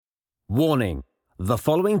Warning: the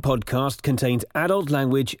following podcast contains adult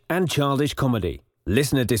language and childish comedy.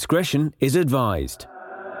 Listener discretion is advised.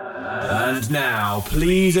 And now,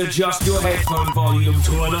 please adjust your headphone volume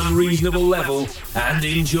to an unreasonable level and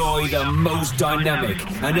enjoy the most dynamic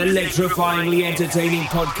and electrifyingly entertaining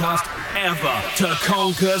podcast ever to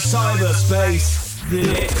conquer cyberspace.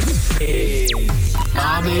 This is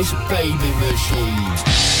Amish Baby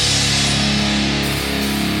Machine.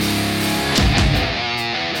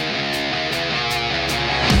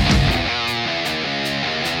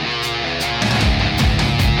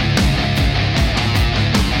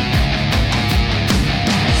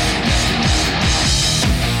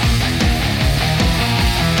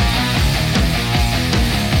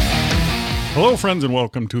 Hello, friends, and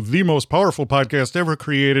welcome to the most powerful podcast ever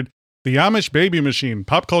created, the Amish Baby Machine,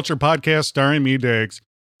 pop culture podcast starring me, Dags.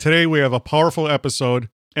 Today we have a powerful episode,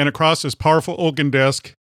 and across this powerful oaken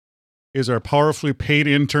desk is our powerfully paid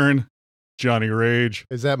intern, Johnny Rage.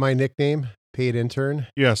 Is that my nickname? Paid intern?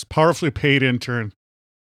 Yes, powerfully paid intern.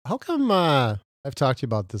 How come, I've talked to you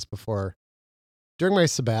about this before. During my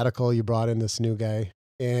sabbatical, you brought in this new guy,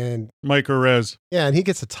 and Mike Orez. yeah, and he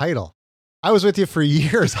gets a title. I was with you for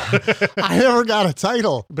years. I never got a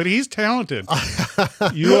title. But he's talented.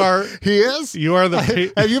 You are. He is? You are the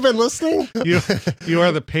paid. Have you been listening? You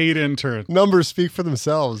are the paid intern. Numbers speak for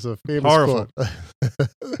themselves. A famous Powerful. quote.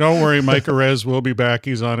 Don't worry, Mike Orez will be back.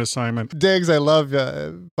 He's on assignment. Diggs, I love,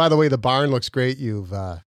 by the way, the barn looks great. You've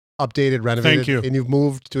updated, renovated. Thank you. And you've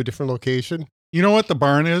moved to a different location. You know what the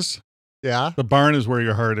barn is? Yeah? The barn is where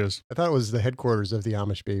your heart is. I thought it was the headquarters of the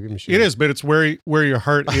Amish Baby Machine. It is, but it's where your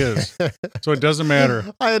heart is. So it doesn't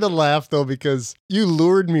matter. I had to laugh though because you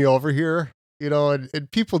lured me over here, you know, and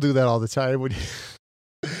people do that all the time when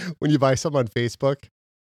you buy something on Facebook.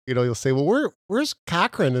 You know, you'll say, "Well, where's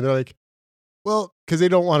Cochrane?" And they're like, "Well, because they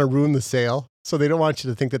don't want to ruin the sale, so they don't want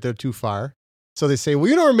you to think that they're too far. So they say, well,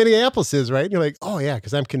 you know where Minneapolis is, right?" And you're like, "Oh yeah,"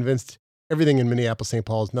 because I'm convinced everything in Minneapolis, St.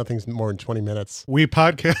 Paul is nothing's more than 20 minutes. We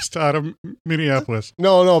podcast out of Minneapolis.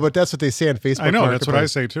 No, but that's what they say on Facebook. I know, that's what I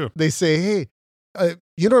Marketplace. say too. They say, "Hey,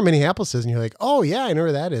 you know where Minneapolis is?" And you're like, "Oh yeah, I know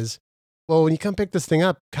where that is." Well, when you come pick this thing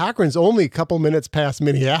up, Cochrane's only a couple minutes past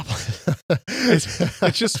Minneapolis.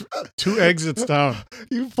 It's just 2 exits down.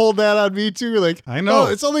 You pulled that on me too. You're like, I know. "Oh,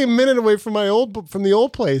 it's only a minute away from the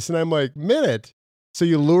old place." And I'm like, "Minute?" So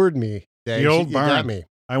you lured me. Dang, The old you barn. got me.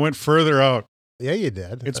 I went further out. Yeah, you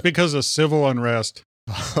did. It's because of civil unrest.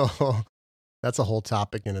 Oh, that's a whole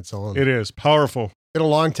topic in its own. It is powerful. Been a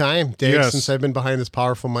long time, Dave, Yes. since I've been behind this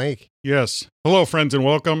powerful mic. Yes. Hello, friends, and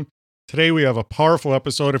welcome. Today we have a powerful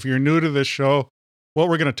episode. If you're new to this show, what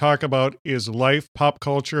we're going to talk about is life, pop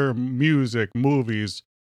culture, music, movies,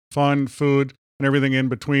 fun, food, and everything in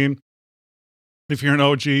between. If you're an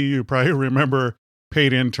OG, you probably remember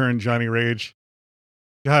paid intern Johnny Rage.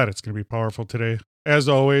 God, it's going to be powerful today. As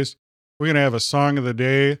always, we're going to have a song of the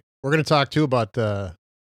day. We're going to talk too about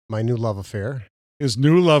my new love affair. His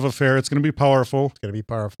new love affair. It's going to be powerful. It's going to be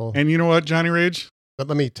powerful. And you know what, Johnny Rage? But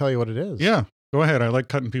let me tell you what it is. Yeah, go ahead. I like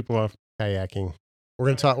cutting people off. Kayaking. We're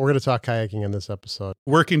going to talk kayaking in this episode.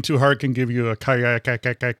 Working too hard can give you a kayak.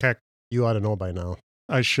 You ought to know by now.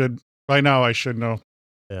 By now I should know.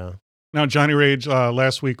 Yeah. Now, Johnny Rage,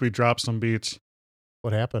 last week we dropped some beats.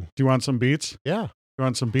 What happened? Do you want some beats? Yeah. You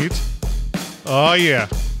want some beats? Oh, yeah.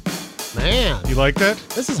 Man, You like that?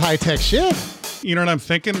 this is high-tech shit. You know what I'm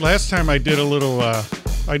thinking? Last time I did a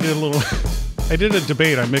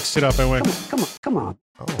debate. I mixed it up. I went, Come on.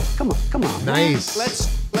 Oh, Come on. nice. Let's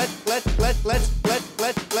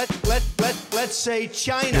say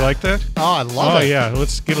China. you like that? Oh, I love Oh, it. yeah.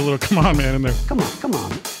 Let's get a little come on, man, in there. Come on.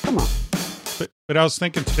 But I was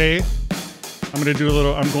thinking today, I'm going to do a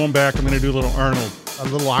little Arnold. A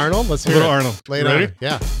little Arnold? Let's hear Little it. Arnold. Lay it Ready? on.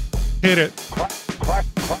 Yeah. Hit it.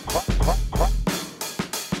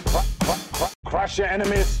 Crush your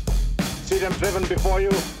enemies, see them driven before you,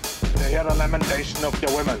 they hear the lamentation of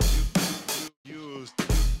your women. You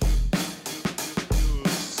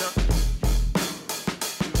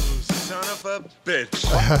son of a bitch.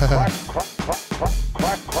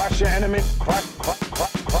 Crush your enemies,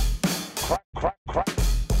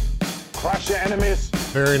 crush your enemies,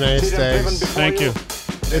 Very nice, see them driven Dags. before Thank you.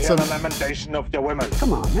 they It's hear a- the lamentation of your women.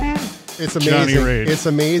 Come on, man. It's Johnny amazing. Rage. It's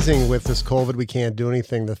amazing with this COVID, we can't do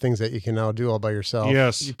anything. The things that you can now do all by yourself.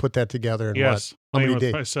 Yes. You put that together in Yes. what? Playing How with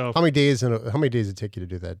many days? myself. How many days did it take you to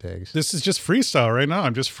do that, Dags? This is just freestyle right now.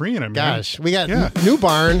 I'm just freeing it, man. Gosh, we got Yeah. new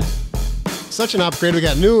barn. Such an upgrade. We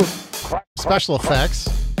got new special effects.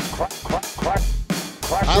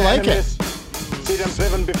 Crush I your like it. enemies, see them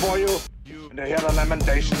driven before you, and they hear the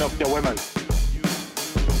lamentation of your women.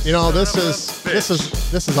 You know, this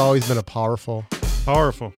has always been a powerful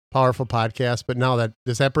Powerful. Powerful podcast. But now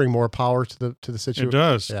does that bring more power to the situation? It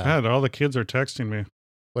does. Yeah. God, all the kids are texting me.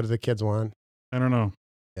 What do the kids want? I don't know.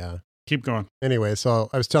 Yeah. Keep going. Anyway, so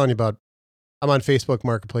I was telling you about, I'm on Facebook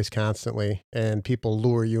Marketplace constantly, and people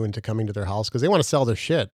lure you into coming to their house because they want to sell their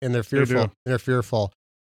shit, and they're fearful. They do. They're fearful.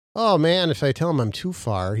 Oh man, if I tell him I'm too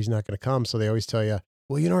far, he's not going to come. So they always tell you,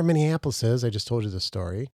 well, you know where Minneapolis is? I just told you the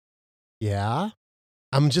story. Yeah.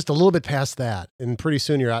 I'm just a little bit past that. And pretty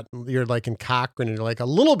soon you're like in Cochrane, and you're like a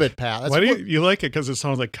little bit past. That's Why do you like it? Because it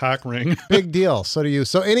sounds like cock ring. big deal. So do you.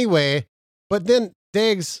 So anyway, but then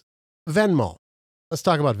Dags, Venmo. Let's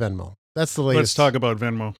talk about Venmo. That's the latest. Let's talk about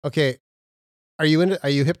Venmo. Okay. Are you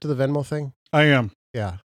hip to the Venmo thing? I am.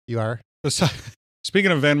 Yeah, you are.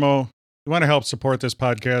 Speaking of Venmo, you want to help support this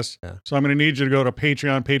podcast. Yeah. So I'm going to need you to go to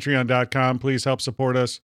Patreon, patreon.com. Please help support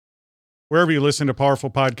us. Wherever you listen to Powerful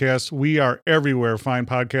Podcasts, we are everywhere. Fine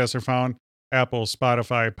podcasts are found. Apple,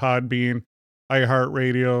 Spotify, Podbean,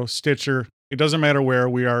 iHeartRadio, Stitcher. It doesn't matter where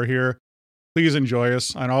we are here. Please enjoy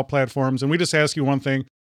us on all platforms. And we just ask you one thing.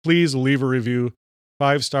 Please leave a review.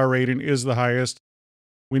 5-star rating is the highest.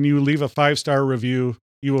 When you leave a 5-star review,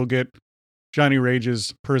 you will get Johnny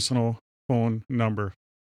Rage's personal phone number.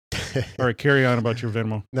 All right, carry on about your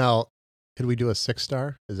Venmo. Now, could we do a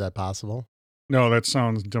 6-star? Is that possible? No, that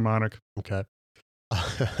sounds demonic. Okay.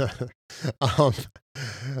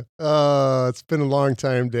 It's been a long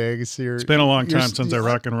time, Dags. It's been a long time since I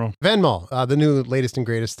rock and roll. Venmo, the new latest and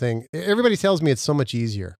greatest thing. Everybody tells me it's so much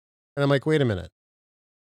easier. And I'm like, wait a minute.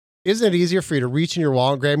 Isn't it easier for you to reach in your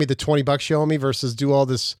wallet, grab me the $20 show me versus do all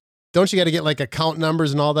this? Don't you got to get like account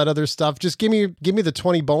numbers and all that other stuff? Just give me the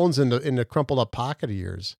 20 bones in the crumpled up pocket of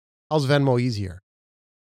yours. How's Venmo easier?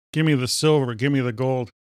 Give me the silver. Give me the gold.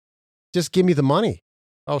 Just give me the money.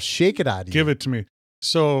 I'll shake it out of you. Give it to me.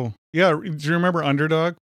 So, yeah, do you remember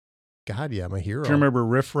Underdog? God, yeah, my hero. Do you remember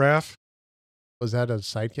Riff Raff? Was that a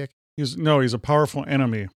sidekick? He's a powerful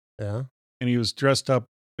enemy. Yeah. And he was dressed up.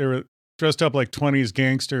 They were dressed up like 20s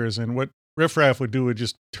gangsters. And what Riff Raff would do would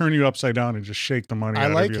just turn you upside down and just shake the money out of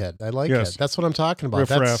you. I like Yes. it. That's what I'm talking about. Riff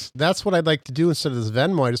Raff. That's what I'd like to do instead of this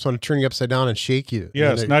Venmo. I just want to turn you upside down and shake you.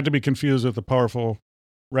 Yes, not to be confused with the powerful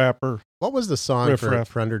rapper. What was the song Riff for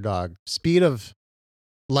Raff. Underdog? Speed of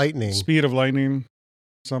Lightning. Speed of Lightning,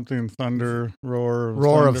 something, Thunder, Roar.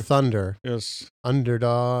 Roar thunder. of Thunder. Yes.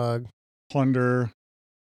 Underdog. Plunder,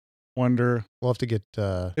 Wonder. We'll have to get...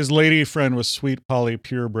 His lady friend was Sweet Polly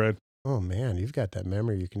Purebred. oh, man, you've got that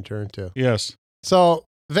memory you can turn to. Yes. So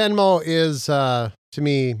Venmo is, to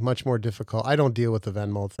me, much more difficult. I don't deal with the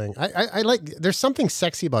Venmo thing. I like... There's something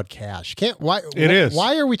sexy about cash. It is.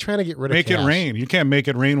 Why are we trying to get rid of Make cash? it rain. You can't make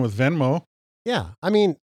it rain with Venmo. Yeah. I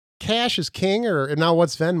mean, cash is king, or now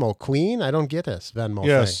what's Venmo? Queen? I don't get this Venmo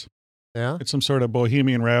Yes. thing. Yeah? It's some sort of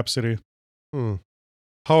Bohemian Rhapsody. Hmm.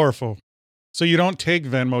 Powerful. So you don't take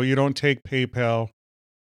Venmo. You don't take PayPal.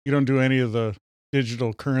 You don't do any of the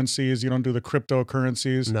digital currencies. You don't do the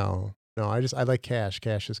cryptocurrencies. No. I like cash.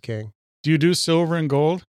 Cash is king. Do you do silver and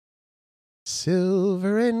gold?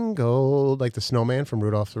 Silver and gold. Like the snowman from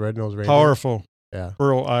Rudolph the Red-Nosed Reindeer. Powerful. Yeah.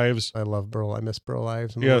 Burl Ives. I love Burl. I miss Burl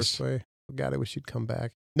Ives in the Yes. worst way. Oh, God, I wish he'd come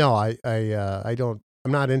back. No, I don't.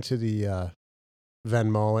 I'm not into the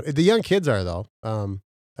Venmo. The young kids are though.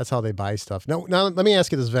 That's how they buy stuff. Now let me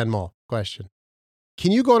ask you this Venmo question.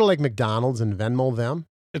 Can you go to like McDonald's and Venmo them?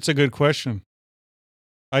 It's a good question.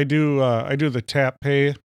 I do the tap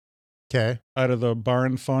pay Okay. out of the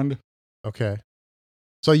barn fund. Okay.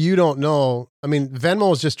 So you don't know. I mean,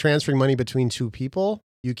 Venmo is just transferring money between two people.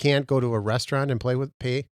 You can't go to a restaurant and pay with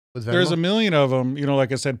Venmo. There's a million of them.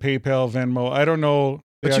 Like I said, PayPal, Venmo. I don't know.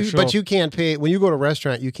 But you can't pay when you go to a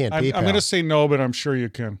restaurant. You can't PayPal. I'm going to say no, but I'm sure you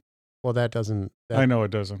can. Well, that doesn't. I know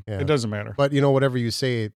it doesn't. Yeah. It doesn't matter. But whatever you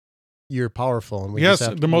say, you're powerful. And we Yes, just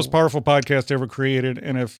have the to- most powerful podcast ever created.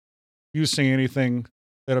 And if you say anything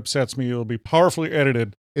that upsets me, it'll be powerfully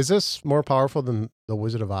edited. Is this more powerful than the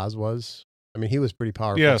Wizard of Oz was? I mean, he was pretty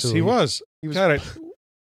powerful. Yes, too. he was. He was. God,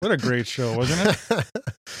 what a great show, wasn't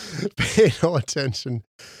it? Pay no attention.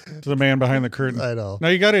 To the man behind the curtain. I know. Now,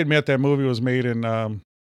 you got to admit that movie was made in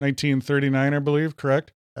 1939, I believe,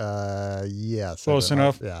 correct? Yes. Close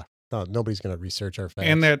enough. Yeah. No, nobody's going to research our facts.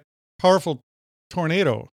 And that powerful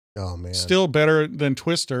tornado, oh man, still better than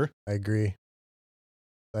Twister. I agree.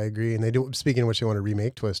 And they do. Speaking of which, they want to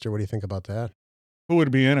remake Twister. What do you think about that? Who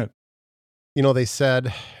would be in it? They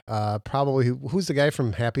said probably who's the guy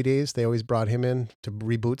from Happy Days? They always brought him in to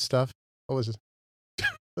reboot stuff. What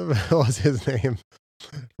was his name?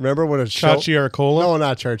 Remember when it's Chachi Arcola? No,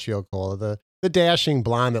 not Chachi Arcola. The dashing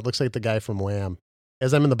blonde that looks like the guy from Wham.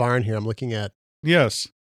 As I'm in the barn here, I'm looking at. Yes.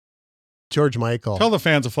 George Michael. Tell the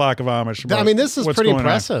fans of Flock of Amish about I mean, this is what's pretty going on.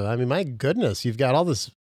 impressive. I mean, my goodness, you've got all this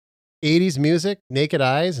 80s music, Naked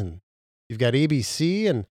Eyes, and you've got ABC,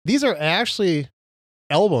 and these are actually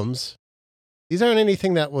albums. These aren't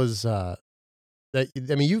anything that was,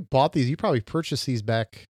 you bought these, you probably purchased these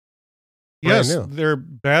back. Yes, brand new. they're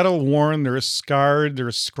battle worn, they're scarred, they're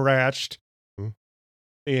scratched. Mhm.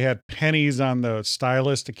 They had pennies on the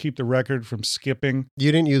stylus to keep the record from skipping.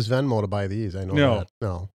 You didn't use Venmo to buy these, I know No. that.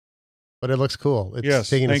 No. But it looks cool. It's Yes,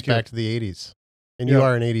 taking us thank you. back to the 80s. And you Yeah.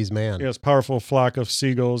 are an 80s man. Yes, Powerful Flock of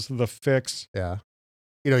Seagulls, The Fix, Yeah.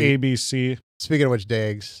 You know, you, ABC. speaking of which,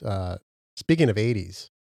 Dags, speaking of 80s,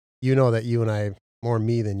 you know that you and I, more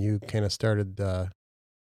me than you, kind of started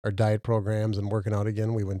our diet programs and working out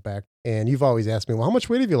again. We went back, and you've always asked me, well, how much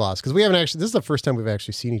weight have you lost? Because we haven't actually, this is the first time we've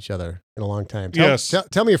actually seen each other in a long time. Yes.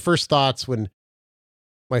 Tell me your first thoughts when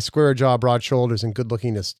my square jaw, broad shoulders, and good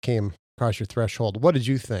lookingness came across your threshold. What did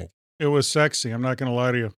you think? It was sexy. I'm not going to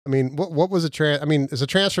lie to you. I mean, what was is a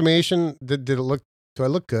transformation? Did it look, do I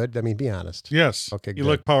look good? I mean, be honest. Yes. Okay, You good.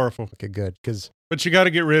 look powerful. Okay, good. Because, But you got to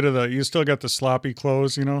get rid of you still got the sloppy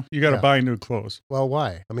clothes, you know? You got to Yeah. buy new clothes. well,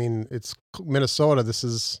 why? I mean, it's Minnesota.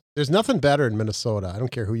 There's nothing better in Minnesota. I don't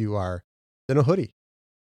care who you are, than a hoodie.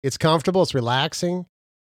 It's comfortable. It's relaxing.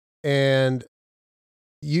 And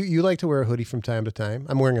you like to wear a hoodie from time to time.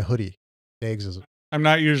 I'm wearing a hoodie. Dags is. I'm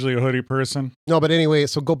not usually a hoodie person. No, but anyway,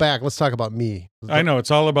 so go back. Let's talk about me. I know. It's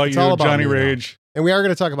all about It's you, all about Johnny me now. Rage. And we are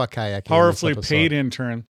going to talk about kayaking. in this Powerfully episode. paid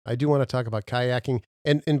intern. I do want to talk about kayaking.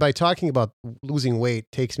 And by talking about losing weight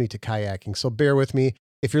takes me to kayaking. So bear with me.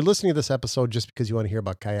 If you're listening to this episode just because you want to hear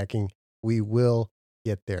about kayaking, we will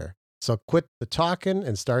get there. So quit the talking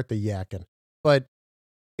and start the yakking. But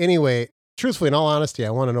anyway, truthfully, in all honesty, I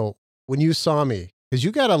want to know when you saw me, because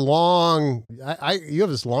you got a long, you have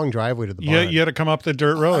this long driveway to the barn. Yeah, you had to come up the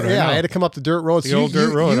dirt road. Yeah, I know. had to come up the dirt road. The old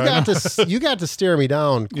dirt road, You I got know. to you got to stare me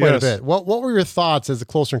down quite Yes. a bit. What were your thoughts as the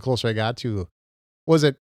closer and closer I got to? Was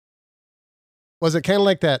it kind of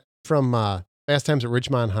like that from Fast Times at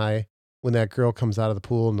Ridgemont High when that girl comes out of the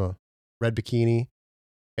pool in the red bikini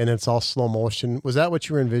and it's all slow motion? Was that what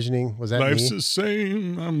you were envisioning? Was that Life's me? the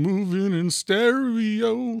same. I'm moving in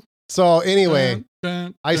stereo. So anyway,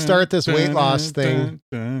 Dun, I start this weight dun, loss dun, thing.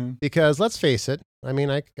 dun. Because let's face it, I mean,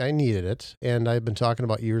 I needed it, and I've been talking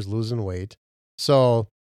about years losing weight. So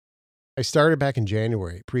I started back in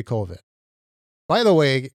January, pre-COVID. By the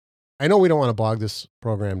way, I know we don't want to bog this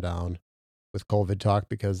program down with COVID talk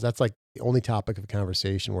because that's like the only topic of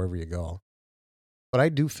conversation wherever you go. But I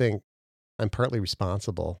do think I'm partly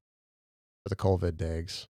responsible for the COVID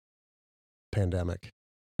Dags pandemic.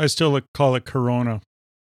 I still call it Corona.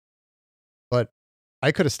 But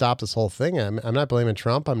I could have stopped this whole thing. I'm not blaming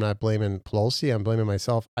Trump. I'm not blaming Pelosi. I'm blaming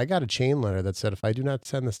myself. I got a chain letter that said if I do not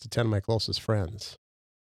send this to 10 of my closest friends,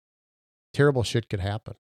 terrible shit could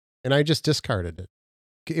happen. And I just discarded it.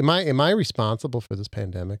 Am I responsible for this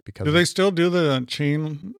pandemic? Because Do they still do the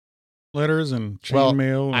chain letters and chain Well,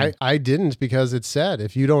 mail? I didn't, because it said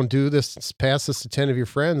if you don't do this, pass this to 10 of your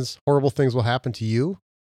friends, horrible things will happen to you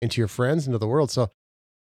and to your friends and to the world. So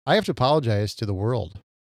I have to apologize to the world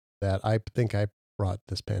that I think I brought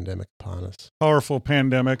this pandemic upon us. Powerful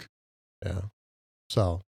pandemic. Yeah.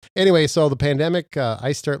 So anyway, so the pandemic,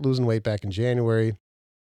 I start losing weight back in January.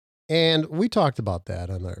 And we talked about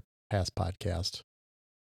that on our past podcast.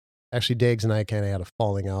 Actually, Dags and I kind of had a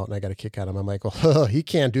falling out, and I got a kick out of him. I'm like, well, he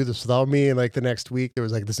can't do this without me. And like the next week, there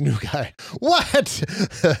was like this new guy. What?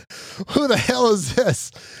 Who the hell is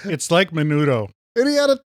this? It's like Menudo. And he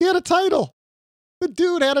had a title. The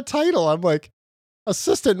dude had a title. I'm like,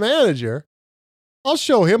 assistant manager. I'll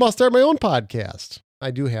show him. I'll start my own podcast.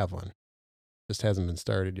 I do have one. Just hasn't been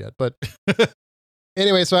started yet. But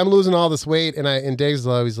anyway, so I'm losing all this weight, and Dave's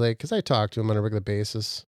always like, because I talk to him on a regular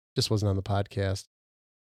basis. Just wasn't on the podcast.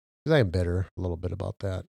 Because I am bitter a little bit about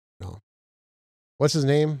that. No. What's his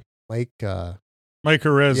name? Mike? Mike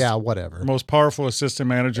Perez. Yeah, whatever. Most powerful assistant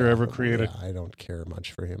manager ever Yeah, created. yeah, I don't care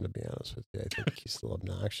much for him, to be honest with you. I think he's still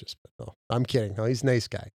obnoxious, but no, I'm kidding. No, he's a nice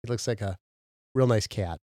guy. He looks like a real nice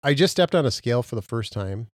cat. I just stepped on a scale for the first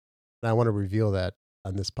time, and I want to reveal that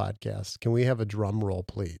on this podcast. Can we have a drum roll,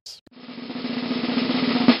 please?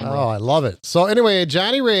 Oh, I love it. So anyway,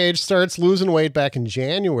 Johnny Rage starts losing weight back in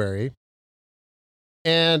January.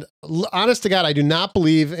 And honest to God, I do not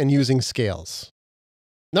believe in using scales.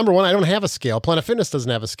 Number one, I don't have a scale. Planet Fitness doesn't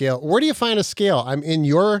have a scale. Where do you find a scale? I'm in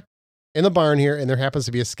the barn here, and there happens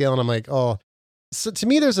to be a scale, and I'm like, oh. So to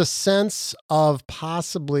me, there's a sense of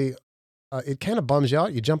possibly, it kind of bums you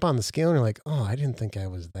out. You jump on the scale, and you're like, oh, I didn't think I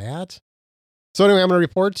was that. So anyway, I'm going to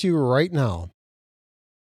report to you right now.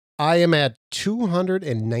 I am at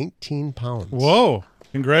 219 pounds. Whoa.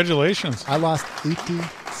 Congratulations. I lost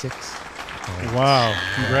 86 pounds. Wow.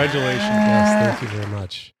 Congratulations. Yes, thank you very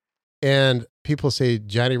much. And people say,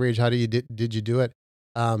 Johnny Rage, how did you do it?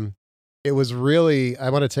 It was really, I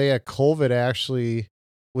want to tell you, COVID actually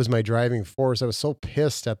was my driving force. I was so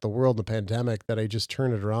pissed at the world in the pandemic that I just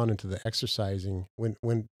turned it around into the exercising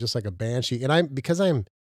when just like a banshee. And I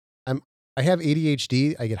have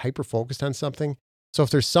ADHD. I get hyper focused on something. So if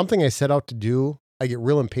there's something I set out to do, I get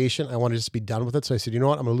real impatient. I want to just be done with it. So I said, you know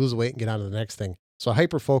what? I'm going to lose weight and get on to the next thing. So I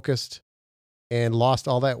hyper focused and lost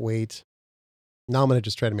all that weight. Now I'm going to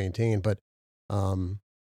just try to maintain, but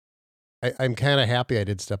I'm kind of happy I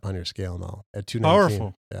did step on your scale now at 219.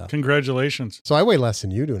 Powerful. Yeah. Congratulations. So I weigh less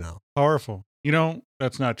than you do now. Powerful. You know,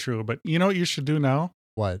 that's not true, but you know what you should do now?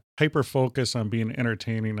 What? Hyper focus on being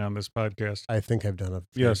entertaining on this podcast. I think I've done a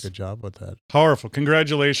very good job with that. Powerful.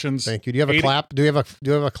 Congratulations. Thank you. Do you have a clap? Do you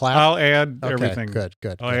have a clap? I'll add Okay, everything. Good.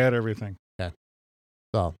 I'll add everything. Okay.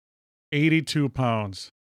 So 82 pounds.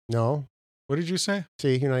 no. What did you say?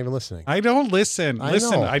 See, you're not even listening. I don't listen. I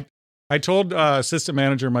Listen, know. I told assistant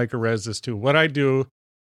manager Micah Rez this too. What I do,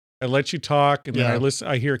 I let you talk and then Yeah. I listen.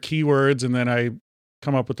 I hear keywords and then I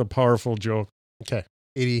come up with a powerful joke. Okay.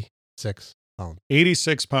 86 pounds.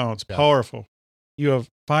 86 pounds. Yeah. Powerful. You have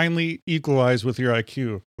finally equalized with your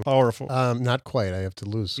IQ. Powerful. Not quite. I have to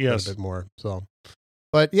lose quite Yes. a bit more. So,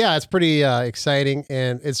 but yeah, it's pretty exciting,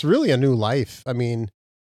 and it's really a new life. I mean,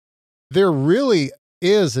 there really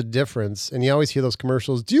is a difference, and you always hear those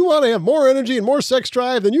commercials. Do you want to have more energy and more sex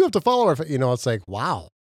drive? Then you have to follow our. It's like, wow.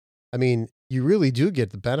 I mean, you really do get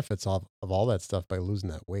the benefits of all that stuff by losing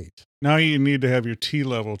that weight. Now you need to have your T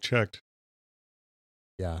level checked.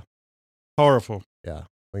 Yeah, Powerful. yeah.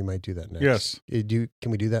 We might do that next. Yes.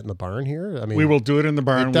 Can we do that in the barn here? I mean, We will do it in the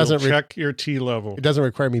barn. It doesn't We'll check your T level. It doesn't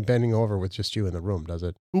require me bending over with just you in the room, does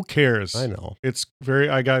it? Who cares? I know. It's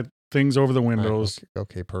I got things over the windows.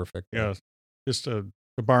 Okay, perfect. Yeah. Just the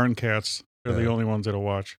barn cats are the Yeah. only ones that'll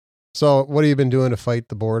watch. So, what have you been doing to fight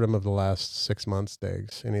the boredom of the last 6 months,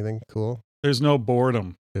 Dags? Anything cool? There's no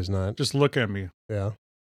boredom. There's not. Just look at me. Yeah,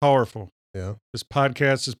 Powerful. yeah. This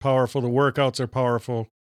podcast is powerful. The workouts are powerful.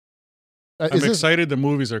 I'm Is excited the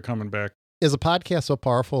movies are coming back. a podcast so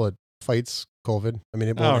powerful it fights COVID? I mean,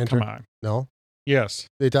 it won't Oh, enter. come on. No, Yes.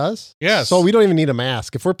 it does. Yes. So we don't even need a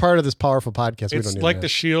mask if we're part of this powerful podcast. We It's don't need like a the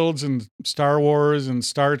mask. shields and Star Wars and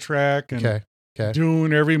Star Trek and Okay.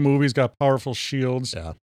 Dune. Every movie's got powerful shields.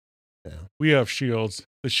 Yeah. Yeah. We have shields.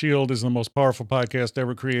 The Shield is the most powerful podcast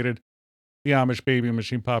ever created. The Amish Baby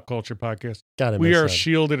Machine Pop Culture Podcast. Got We are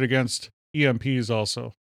shielded against EMPs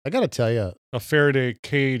also. I got to tell you, A Faraday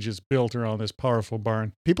cage is built around this powerful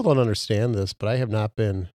barn. people don't understand this, but I have not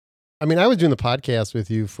been. I mean, I was doing the podcast with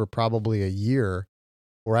you for probably a year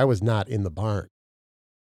where I was not in the barn.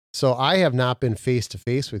 So I have not been face to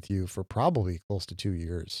face with you for probably close to 2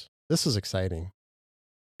 years. This is exciting.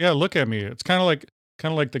 Yeah, look at me. It's kind of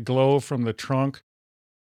like the glow from the trunk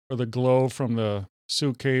or the glow from the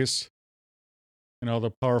suitcase.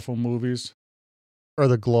 The powerful movies. Or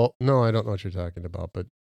the glow. No, I don't know what you're talking about, but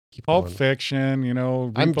keep Pulp going. Fiction,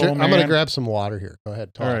 I'm Repo going to Man. grab some water here. Go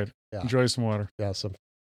ahead. Talk. All right. Yeah. Enjoy some water. Yeah, some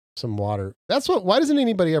water. Why doesn't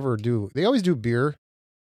anybody ever do? They always do beer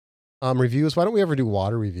reviews. Why don't we ever do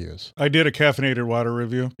water reviews? I did a caffeinated water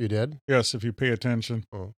review. You did? Yes, if you pay attention.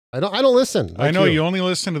 Oh. I don't listen. I like know you only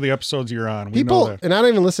listen to the episodes you're on. We know People, that. and I don't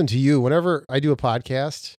even listen to you. Whenever I do a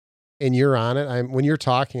podcast and you're on it, when you're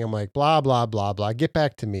talking, I'm like, blah, blah, blah, blah. Get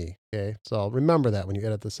back to me. Okay. So remember that when you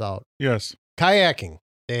edit this out. Yes. Kayaking,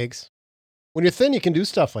 eggs. When you're thin, you can do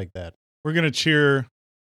stuff like that. We're going to cheer.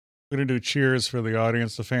 We're going to do cheers for the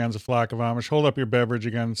audience, the fans of Flock of Amish. Hold up your beverage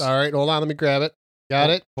again. All right. Hold on. Let me grab it. Got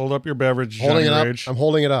it. Hold up your beverage, Holding Johnny it up. Rage. I'm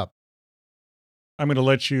holding it up. I'm going to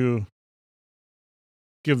let you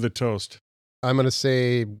give the toast. I'm going to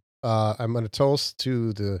say, I'm going to toast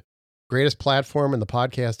to the greatest platform in the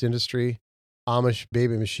podcast industry, Amish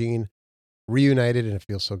Baby Machine, reunited, and it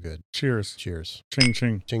feels so good. Cheers. Cheers. Ching,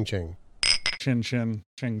 ching. Ching, ching. Chin, chin.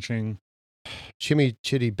 Ching, ching. Chimmy,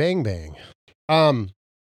 chitty, bang, bang.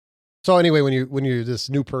 So anyway, when you're this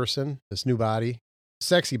new person, this new body,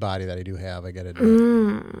 sexy body that I do have, I got to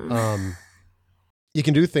do. You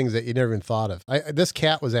can do things that you never even thought of. This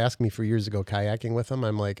cat was asking me for years ago kayaking with him.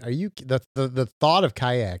 I'm like, are you the thought of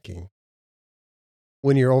kayaking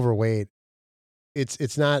when you're overweight?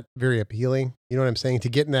 It's not very appealing. You know what I'm saying? To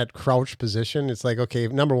get in that crouch position, it's like, okay,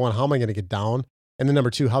 number one, how am I going to get down? And then number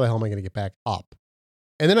two, how the hell am I going to get back up?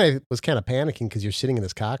 And then I was kind of panicking because you're sitting in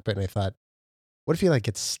this cockpit, and I thought, what if you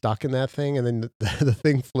get stuck in that thing and then the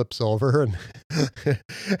thing flips over and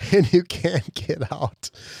and you can't get out?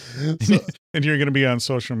 So, And you're going to be on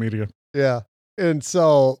social media. yeah. And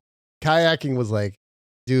so kayaking was like,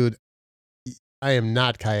 dude, I am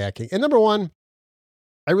not kayaking. And number one,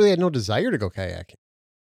 I really had no desire to go kayaking.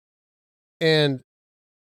 And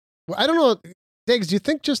I don't know, Diggs, do you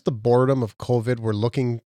think just the boredom of COVID, we're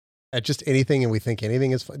looking at just anything and we think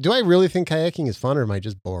anything is fun? Do I really think kayaking is fun, or am I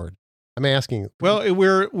just bored? I'm asking. Well,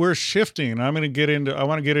 we're shifting. I want to get into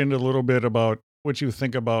a little bit about what you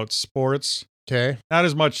think about sports. Okay. Not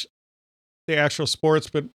as much the actual sports,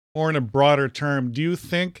 but more in a broader term. Do you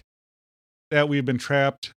think that we've been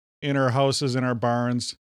trapped in our houses, in our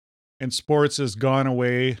barns, and sports has gone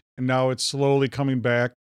away and now it's slowly coming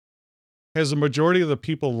back? Has the majority of the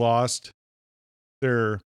people lost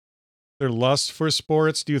their lust for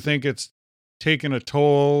sports? Do you think it's taken a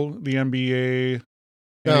toll, the NBA,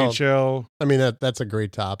 NHL? I mean, that's a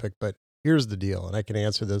great topic, but here's the deal, and I can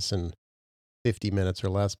answer this in 50 minutes or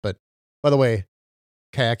less. But by the way,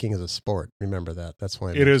 kayaking is a sport. Remember that. That's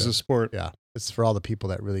why It is a sport. Yeah. It's for all the people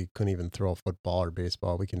that really couldn't even throw football or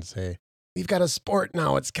baseball. We can say, we've got a sport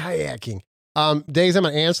now. It's kayaking. Days, I'm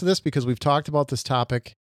going to answer this because we've talked about this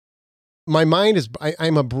topic. My mind is,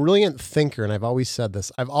 I'm a brilliant thinker, and I've always said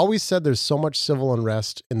this. I've always said there's so much civil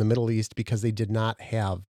unrest in the Middle East because they did not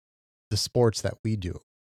have the sports that we do.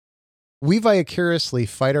 We vicariously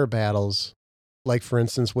fight our battles, like, for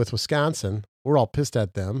instance, with Wisconsin. We're all pissed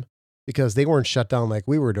at them because they weren't shut down like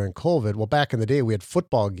we were during COVID. Well, back in the day, we had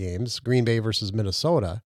football games, Green Bay versus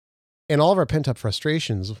Minnesota, and all of our pent-up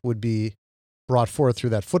frustrations would be brought forth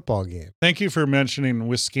through that football game. Thank you for mentioning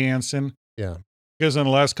Wisconsin. Yeah. Because in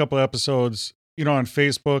the last couple of episodes, on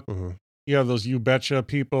Facebook, Mm-hmm. you have those You Betcha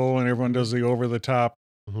people and everyone does the over-the-top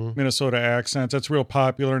Mm-hmm. Minnesota accents. That's real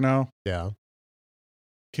popular now. Yeah.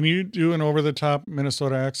 Can you do an over-the-top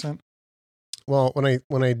Minnesota accent? Well,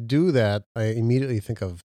 when I do that, I immediately think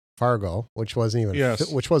of Fargo, which wasn't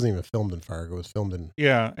even filmed in Fargo. It was filmed in.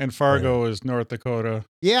 Yeah, and Fargo is North Dakota.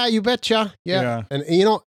 Yeah, you betcha. Yeah. Yeah.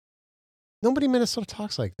 And nobody in Minnesota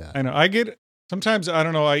talks like that. I know. I get sometimes, I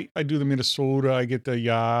don't know, I do the Minnesota, I get the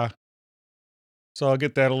yeah. So I'll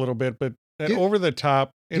get that a little bit, but that over the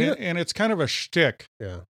top, and it's kind of a shtick.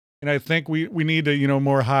 Yeah. And I think we need to,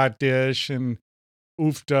 more hot dish and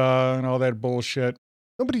oofda and all that bullshit.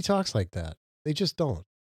 Nobody talks like that. They just don't.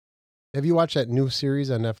 Have you watched that new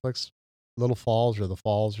series on Netflix, Little Falls or The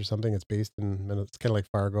Falls or something? It's based in, it's kind of like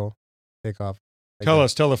Fargo. Takeoff.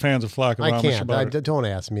 Tell the fans of Flock of Amish I can't. about it. Don't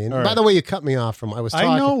ask me. And All by right. the way, you cut me off from, I was talking.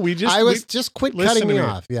 I know, just quit cutting me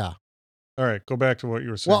off. Yeah. All right, go back to what you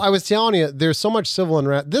were saying. Well, I was telling you, there's so much civil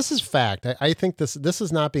unrest. This is fact. I think this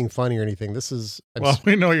is not being funny or anything. This is.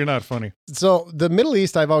 We know you're not funny. So the Middle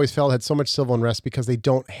East, I've always felt, had so much civil unrest because they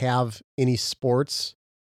don't have any sports.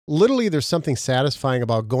 Literally, there's something satisfying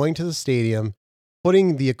about going to the stadium,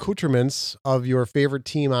 putting the accoutrements of your favorite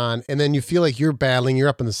team on, and then you feel like you're battling. You're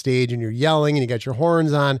up on the stage and you're yelling and you got your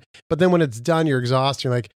horns on. But then when it's done, you're exhausted.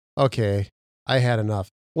 You're like, okay, I had enough.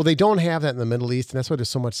 Well, they don't have that in the Middle East, and that's why there's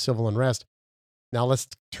so much civil unrest. Now let's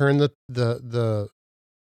turn the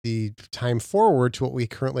time forward to what we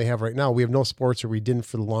currently have right now. We have no sports, or we didn't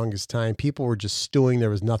for the longest time. People were just stewing. There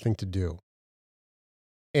was nothing to do.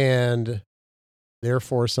 And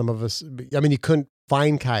therefore, some of us, you couldn't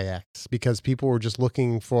find kayaks because people were just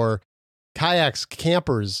looking for kayaks,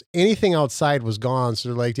 campers. Anything outside was gone. So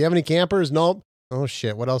they're like, do you have any campers? Nope. Oh,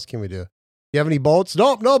 shit. What else can we do? You have any boats?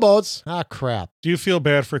 Nope, no boats. Ah, crap. Do you feel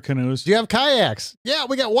bad for canoes? Do you have kayaks? Yeah,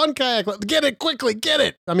 we got one kayak. Get it quickly. Get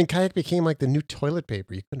it. Kayak became like the new toilet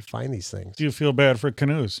paper. You couldn't find these things. Do you feel bad for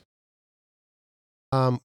canoes?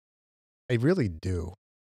 I really do.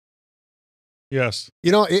 Yes.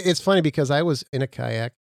 It's funny because I was in a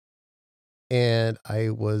kayak and I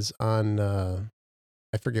was on,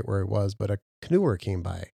 I forget where it was, but a canoer came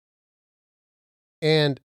by.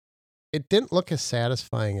 And it didn't look as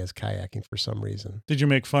satisfying as kayaking for some reason. Did you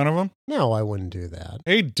make fun of him? No, I wouldn't do that.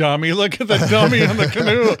 Hey, dummy! Look at the dummy on the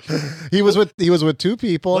canoe. He was with two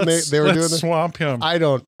people, and they were doing the swamp him.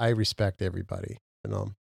 I respect everybody,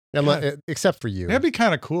 except for you. That'd be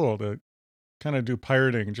kind of cool to kind of do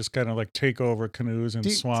pirating and just kind of like take over canoes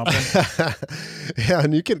and swamp them. Yeah,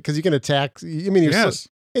 and you can attack. Yes.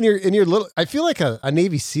 And you're little. I feel like a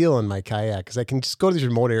Navy SEAL in my kayak because I can just go to these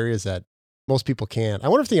remote areas that most people can't. I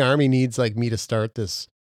wonder if the Army needs like me to start this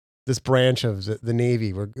branch of the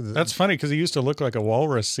Navy. That's funny because he used to look like a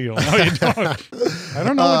walrus seal. No, you don't. I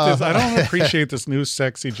don't know what this. I don't appreciate this new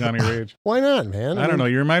sexy Johnny Rage. Why not, man? I don't know.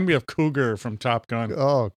 You remind me of Cougar from Top Gun.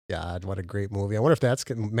 Oh God, what a great movie! I wonder if that's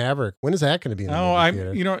getting Maverick. When is that going to be? In the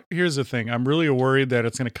movie theater? Here's the thing. I'm really worried that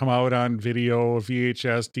it's going to come out on video,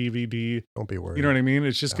 VHS, DVD. Don't be worried. You know what I mean?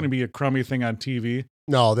 It's just going to be a crummy thing on TV.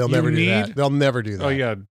 No, they'll never do that. They'll never do that. Oh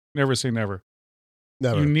yeah, never say never.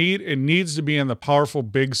 Never. It needs to be on the powerful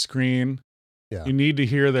big screen Yeah. You need to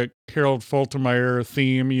hear the Harold Faltermeyer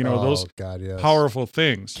theme, you know, those God, yes. powerful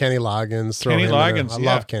things. Kenny Loggins. Kenny throw him in there. Loggins, I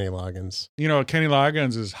yeah. love Kenny Loggins. You know, Kenny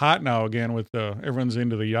Loggins is hot now again with everyone's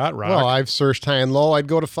into the yacht rock. Well, I've searched high and low. I'd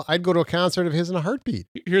go to a concert of his in a heartbeat.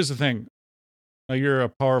 Here's the thing. Now, you're a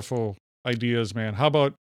powerful ideas man. How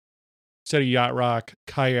about instead of yacht rock,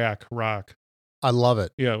 kayak rock? I love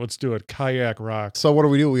it. Yeah, let's do it. Kayak rock. So what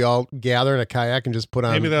do? We all gather in a kayak and just put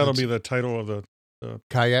on. Maybe that'll be the title of the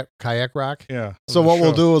kayak rock. yeah. of So the what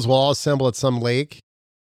we'll show. do is we'll all assemble at some lake,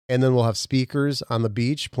 and then we'll have speakers on the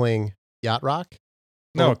beach playing yacht rock.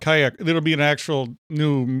 No, kayak. It'll be an actual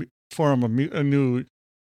new form of a new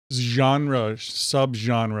genre,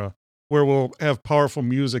 subgenre, where we'll have powerful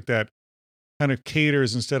music that kind of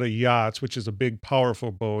caters instead of yachts, which is a big,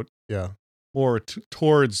 powerful boat, Yeah. more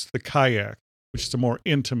towards the kayak, which is a more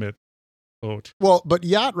intimate boat. Well, but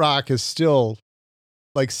yacht rock is still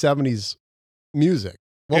like 70s music.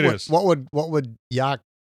 It is. What would yacht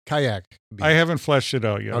kayak be? I haven't fleshed it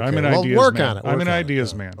out yet. Okay, I'm an well, ideas work man. on it. I'm work an on it.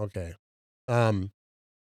 ideas Yeah, man. Okay.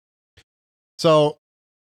 So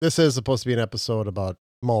this is supposed to be an episode about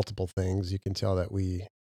multiple things. You can tell that we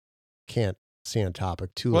can't stay on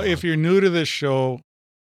topic too Well, long. if you're new to this show,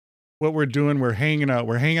 what we're doing, we're hanging out.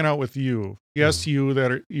 We're hanging out with you. Yes, you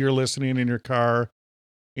that you're listening in your car,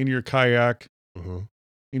 in your kayak, Mhm.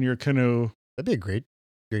 in your canoe. That'd be a great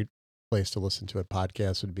place to listen to a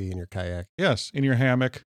podcast would be in your kayak. Yes, in your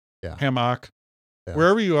hammock, Yeah. hammock, Yeah.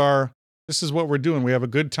 wherever you are. This is what we're doing. We have a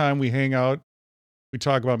good time. We hang out. We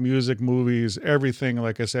talk about music, movies, everything.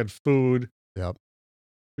 Like I said, food. Yep.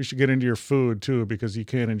 We should get into your food too, because you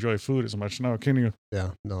can't enjoy food as much now, can you?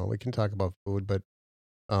 Yeah. No, we can talk about food, but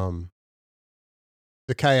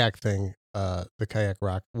the kayak thing, the kayak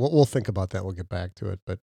rock, we'll think about that. We'll get back to it.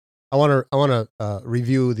 But I want to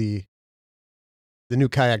review the new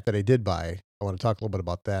kayak that I did buy. I want to talk a little bit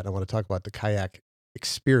about that. I want to talk about the kayak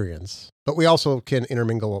experience, but we also can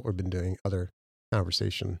intermingle what we've been doing, other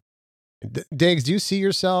conversation. Diggs, do you see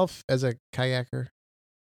yourself as a kayaker?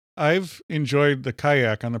 I've enjoyed the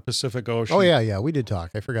kayak on the Pacific Ocean. Oh yeah, we did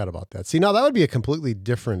talk. I forgot about that. See, now that would be a completely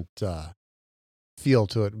different feel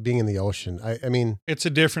to it, being in the ocean. I mean, It's a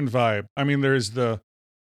different vibe. I mean,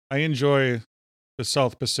 I enjoy the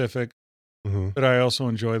South Pacific, mhm. but I also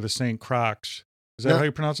enjoy the St. Croix. Is that No. how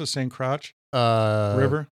you pronounce it? St. Croix River.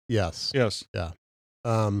 River? Yes. Yes.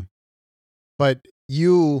 But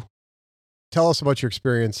you tell us about your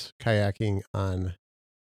experience kayaking on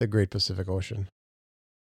the Great Pacific Ocean.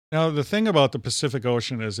 Now, the thing about the Pacific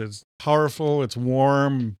Ocean is it's powerful, it's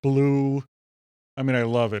warm, blue. I mean, I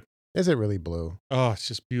love it. Is it really blue? Oh, it's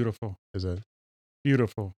just beautiful. Is it?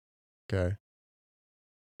 Beautiful. Okay.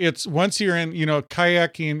 It's once you're in,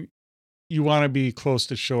 kayaking, you want to be close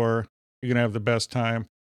to shore. You're going to have the best time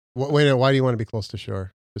Wait a minute, why do you want to be close to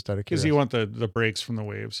shore? Just out of because curiosity. you want the breaks from the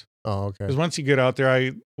waves. Oh, okay. Because once you get out there,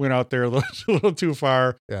 I went out there a little too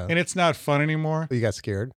far Yeah. and it's not fun anymore. You got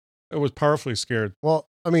scared? I was powerfully scared. Well,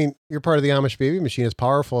 I mean, you're part of the Amish baby machine. It's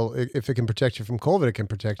powerful. If it can protect you from COVID, it can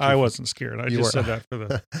protect you. I from- wasn't scared. I You just were- said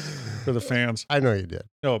that for the fans. I know you did.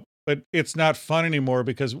 No, but it's not fun anymore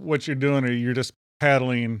because what you're doing is you're just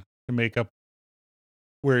paddling to make up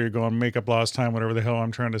where you're going, make up lost time, whatever the hell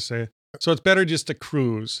I'm trying to say. So it's better just to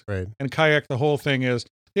cruise Right. and kayak. The whole thing is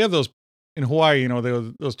they have those in Hawaii,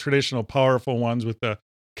 those traditional powerful ones with the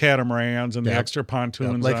catamarans and the Yeah. extra Yeah,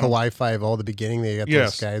 pontoons. like on. Hawaii 5-0, the beginning, they got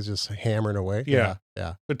Yes. those guys just hammering away. Yeah.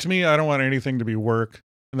 Yeah. But to me, I don't want anything to be work.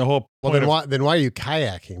 And the whole Well, point then why are you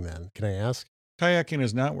kayaking then? Can I ask? kayaking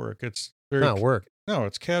is not work. It's very Not work. No,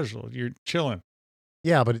 it's casual. You're chilling.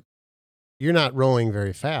 Yeah, but you're not rowing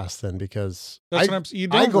very fast then because That's I, what I'm. You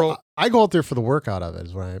I don't go roll. I go out there for the workout of it.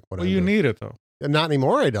 Is what I. What Well, I'm you doing. need it though. Not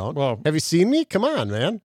anymore. I don't. Well, Have you seen me? Come on,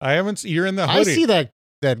 man. I haven't. You're in the I hoodie. see that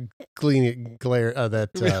glare,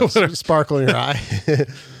 Whatever. sparkle in your eye.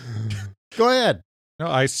 Go ahead. No,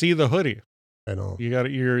 I see the hoodie. I know. You got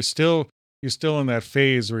it. You're still in that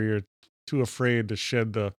phase where you're too afraid to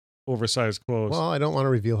shed the oversized clothes. Well, I don't want to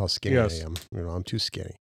reveal how skinny Yes. I am. I'm too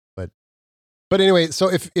skinny. But anyway, so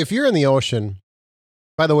if you're in the ocean,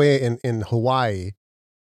 by the way, in Hawaii,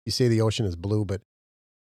 you say the ocean is blue, but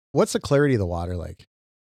what's the clarity of the water like?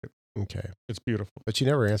 Okay. It's beautiful. But you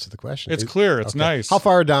never answered the question. It's clear. It's okay. nice. How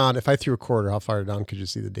far down, if I threw a quarter, how far down could you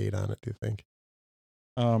see the date on it, do you think?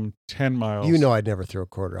 10 miles. You know I'd never throw a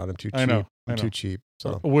quarter out. I'm too cheap. I know. I'm too cheap.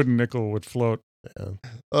 So A wooden nickel would float.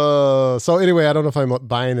 so anyway, I don't know if I'm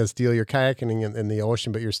buying this deal. You're kayaking in the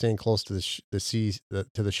ocean, but you're staying close to the sea,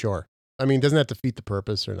 to the shore. I mean, doesn't that defeat the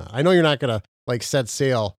purpose or not? I know you're not going to like set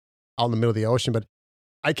sail out in the middle of the ocean, but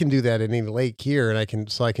I can do that in any lake here. And I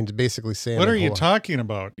can basically say, What are you talking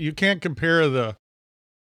about? You can't compare the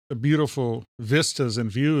the beautiful vistas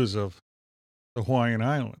and views of the Hawaiian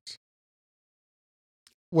Islands.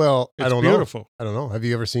 Well, It's I don't beautiful. know. I don't know. Have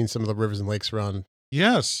you ever seen some of the rivers and lakes around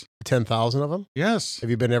Yes, 10,000 of them? yes. Have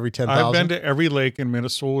you been to every I've 10,000? been to every lake in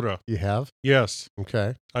Minnesota. You have? Yes.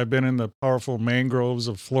 Okay. I've been in the powerful mangroves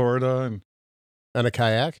of Florida, and On a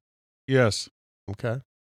kayak? yes. Okay.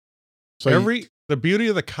 So The beauty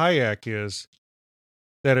of the kayak is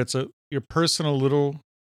that it's your personal little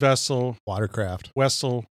watercraft,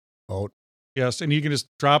 vessel. boat. Yes, and you can just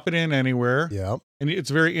drop it in anywhere. Yeah. And it's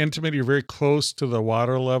very intimate. You're very close to the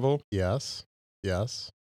water level. Yes. Yes.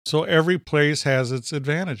 So every place has its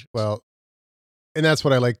advantages. Well, and that's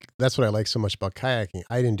what I like. That's what I like so much about kayaking.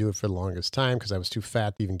 I didn't do it for the longest time because I was too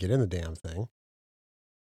fat to even get in the damn thing.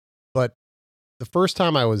 But the first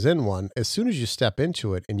time I was in one, as soon as you step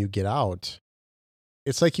into it and you get out,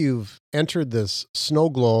 it's like you've entered this snow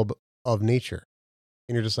globe of nature.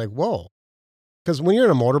 And you're just like, whoa. Because when you're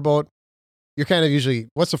in a motorboat, you're kind of usually,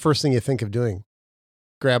 what's the first thing you think of doing?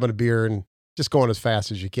 Grabbing a beer and just going as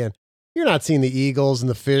fast as you can. You're not seeing the eagles and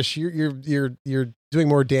the fish. You're doing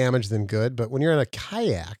more damage than good. But when you're in a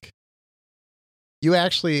kayak, you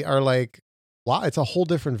actually are like, wow, it's a whole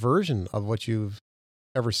different version of what you've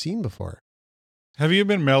ever seen before. Have you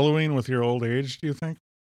been mellowing with your old age, do you think?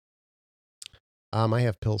 I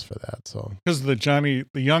have pills for that. So Because the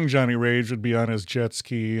young Johnny Rage would be on his jet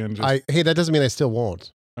ski and just, hey, that doesn't mean I still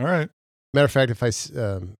won't. all right. Matter of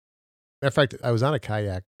fact, I was on a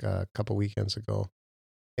kayak a couple weekends ago,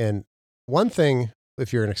 and one thing,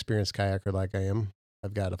 if you're an experienced kayaker like I am,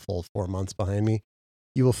 I've got a full 4 months behind me,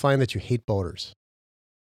 you will find that you hate boaters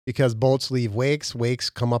because boats leave wakes. Wakes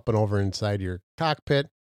come up and over inside your cockpit,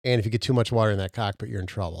 and if you get too much water in that cockpit, you're in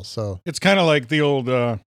trouble. So It's kind of like the old,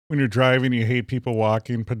 when you're driving, you hate people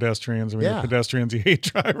walking, pedestrians. When Yeah. you're pedestrians, you hate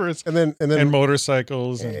drivers and then and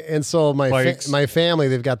motorcycles. And so bikes. my family,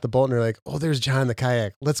 they've got the boat and they're like, oh, there's John the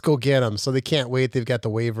kayak. Let's go get him. So they can't wait. They've got the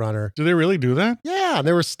wave runner. Do they really do that? Yeah, and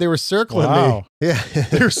they were circling Wow. me. Yeah,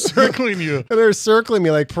 They're circling you. and they're circling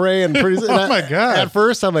me like praying. Pretty. Oh my God. At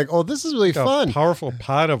first, I'm like, oh, this is really Like a fun. powerful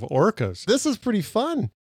pod of orcas. This is pretty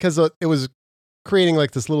fun because it was creating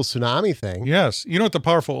like this little tsunami thing. Yes. You know what the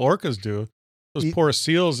powerful orcas do? Those Ye- poor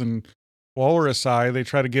seals and walrus eye, they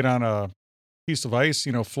try to get on a piece of ice,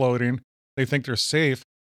 floating. They think they're safe.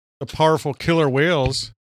 The powerful killer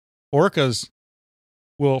whales, orcas,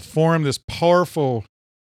 will form this powerful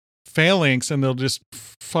phalanx and they'll just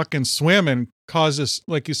fucking swim and cause this,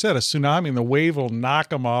 like you said, a tsunami, and the wave will knock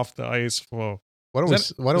them off the ice floe. Why don't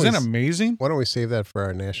Isn't that amazing? Why don't we save that for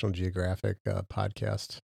our National Geographic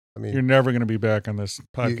podcast? I mean, You're never going to be back on this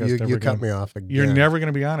podcast ever you again. cut me off again. You're never going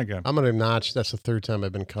to be on again. I'm gonna notch. That's the third time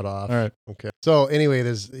I've been cut off. All right. Okay. So anyway,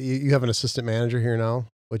 you have an assistant manager here now,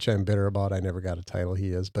 which I'm bitter about. I never got a title. He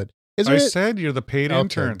is, but is I there? said you're the paid Okay,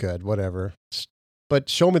 intern. good, whatever. But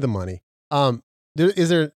show me the money.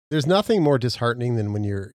 There's nothing more disheartening than when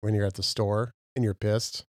you're at the store and you're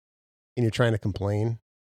pissed and you're trying to complain,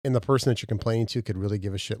 and the person that you're complaining to could really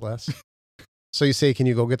give a shit less. So you say, "Can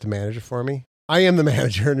you go get the manager for me?" I am the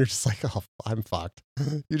manager, and you're just like, "Oh, I'm fucked."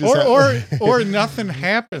 You just Or nothing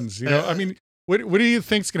happens. I mean, what do you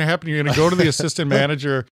think's going to happen? You're going to go to the assistant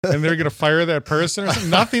manager and they're going to fire that person or something?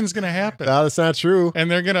 Nothing's going to happen. No, that's not true. And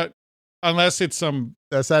they're going to, unless it's some,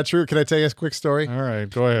 That's not true. Can I tell you a quick story? all right,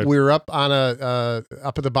 go ahead. We were up on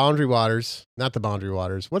up at the Boundary Waters, not the Boundary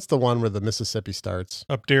Waters. What's the one where the Mississippi starts?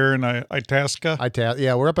 Up there in Itasca.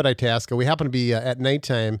 Yeah, we're up at Itasca. We happen to be at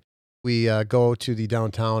nighttime. We go to the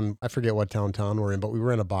downtown. I forget what downtown we're in, but we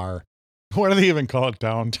were in a bar. What do they even call it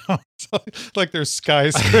downtown? Like there's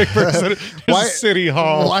skyscrapers. There's Why- a city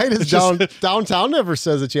hall. Why does It's just- downtown never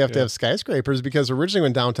says that you have to Yeah. have skyscrapers? Because originally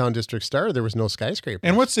when Downtown District started, there was no skyscrapers.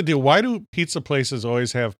 And what's the deal? Why do pizza places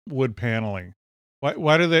always have wood paneling?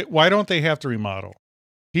 Why don't they have to remodel?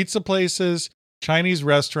 Pizza places, Chinese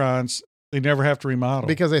restaurants, they never have to remodel.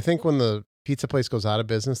 Because I think when the pizza place goes out of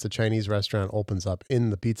business, the Chinese restaurant opens up in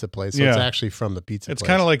the pizza place. So it's Yeah. actually from the pizza it's place.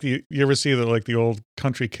 kind of like you ever see the old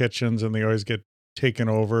country kitchens and they always get taken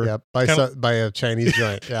over. Yeah, kinda- by a Chinese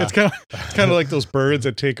joint. Yeah. It's kind of like those birds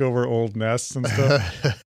that take over old nests and stuff.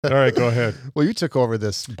 All right, go ahead. Well, you took over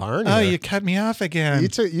this barn. Oh, here. you cut me off again. You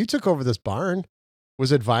took over this barn.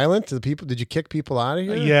 Was it violent? Did you kick people out of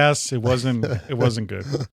here? Yes, it wasn't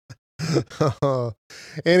good.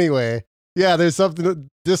 Anyway, yeah, there's something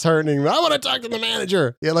disheartening. I want to talk to the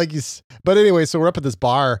manager. Yeah, but anyway, so we're up at this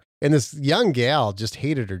bar and this young gal just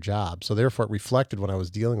hated her job. So therefore it reflected when I was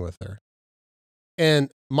dealing with her. And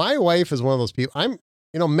my wife is one of those people.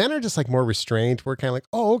 Men are just like more restrained. We're kind of like,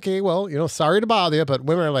 oh, okay, well, sorry to bother you, but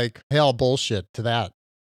women are like, hell, bullshit to that.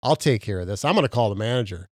 I'll take care of this. I'm going to call the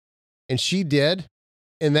manager. And she did.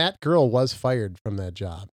 And that girl was fired from that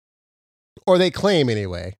job. Or they claim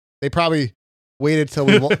anyway. They probably waited till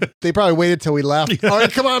we left. Yeah. All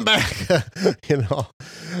right, come on back.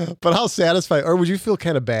 But how satisfying, or would you feel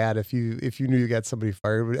kind of bad if you knew you got somebody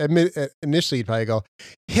fired? Initially you'd probably go,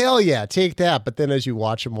 hell yeah, take that. But then as you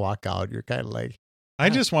watch them walk out, you're kind of like, I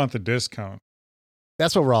just want the discount.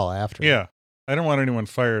 that's what we're all after. Yeah. I don't want anyone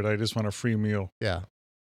fired. I just want a free meal. Yeah.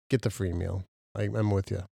 Get the free meal. I'm with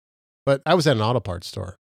you. But I was at an auto parts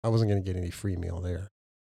store. I wasn't going to get any free meal there.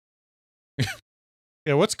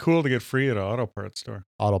 Yeah, what's cool to get free at an auto parts store?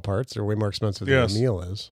 Auto parts are way more expensive than Yes. a meal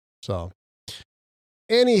is. So,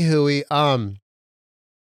 anywho,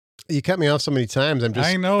 you cut me off so many times.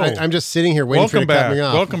 I know. I'm just sitting here waiting for you to cut me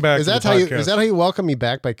off. Welcome back. Is to that the how podcast. is that how you welcome me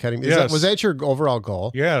back by cutting me? Yes. Was that your overall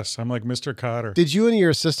goal? Yes, I'm like Mr. Cotter. Did you and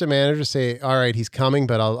your assistant manager say, "All right, he's coming,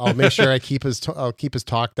 but I'll make sure I'll keep his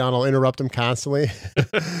talk down. I'll interrupt him constantly."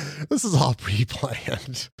 This is all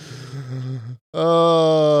pre-planned.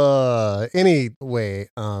 Anyway,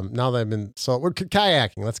 now that we're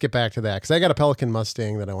kayaking. Let's get back to that because I got a Pelican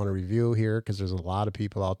Mustang that I want to review here because there's a lot of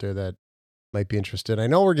people out there that might be interested. I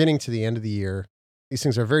know we're getting to the end of the year. These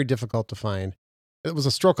things are very difficult to find. It was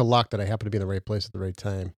a stroke of luck that I happened to be in the right place at the right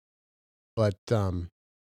time. But I'm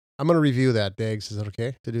going to review that, Diggs. Is it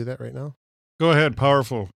okay to do that right now? Go ahead.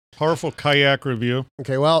 Powerful kayak review.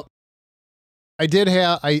 Okay, well, I did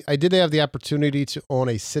have the opportunity to own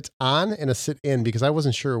a sit-on and a sit-in because I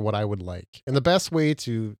wasn't sure what I would like. And the best way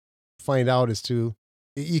to find out is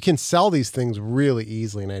you can sell these things really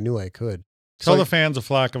easily, and I knew I could. Tell the fans of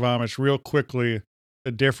Flock of Amish real quickly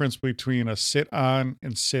the difference between a sit-on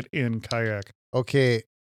and sit-in kayak. Okay,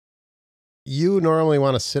 you normally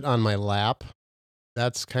want to sit on my lap.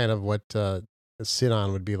 That's kind of what a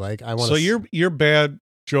sit-on would be like. So your bad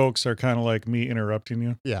jokes are kind of like me interrupting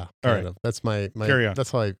you. Yeah, All kind right. of. That's my Carry on.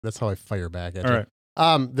 That's how I fire back at All you.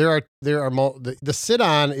 right. There are the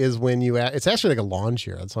sit-on is when it's actually like a lawn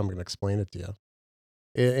chair. That's how I'm going to explain it to you.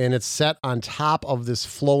 And it's set on top of this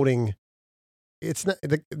floating. It's not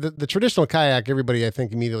the traditional kayak. Everybody I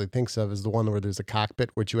think immediately thinks of is the one where there's a cockpit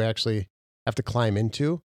which you actually have to climb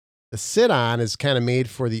into. The sit-on is kind of made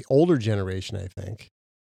for the older generation, I think,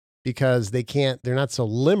 because they're not so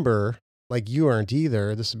limber like you aren't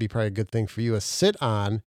either. This would be probably a good thing for you. A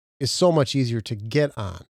sit-on is so much easier to get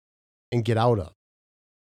on and get out of.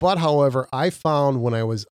 But however, I found when I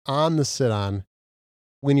was on the sit-on,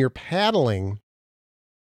 when you're paddling,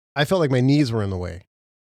 I felt like my knees were in the way.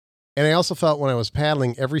 And I also felt when I was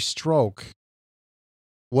paddling, every stroke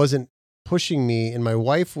wasn't pushing me. And my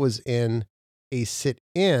wife was in a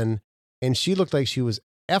sit-in, and she looked like she was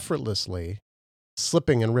effortlessly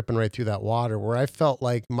slipping and ripping right through that water, where I felt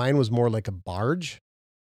like mine was more like a barge.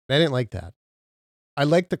 And I didn't like that. I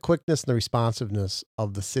like the quickness and the responsiveness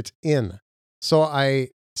of the sit-in.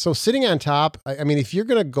 So sitting on top, I mean, if you're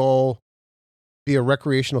going to go be a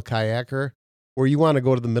recreational kayaker, where you want to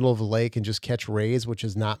go to the middle of the lake and just catch rays, which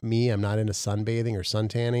is not me. I'm not into sunbathing or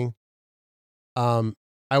suntanning.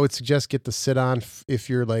 I would suggest get the sit-on if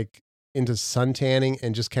you're like into suntanning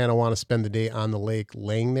and just kind of want to spend the day on the lake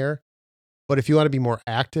laying there. But if you want to be more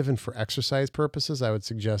active and for exercise purposes, I would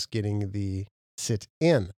suggest getting the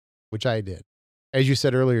sit-in, which I did. As you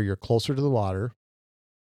said earlier, you're closer to the water.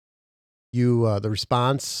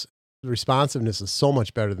 The responsiveness is so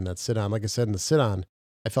much better than that sit-on. Like I said, in the sit-on,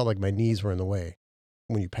 I felt like my knees were in the way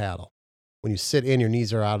when you paddle. When you sit in, your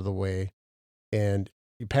knees are out of the way, and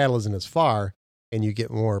your paddle isn't as far, and you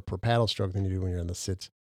get more per paddle stroke than you do when you're in the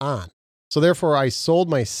sit-on. So therefore, I sold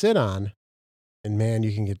my sit-on, and man,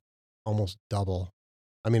 you can get almost double.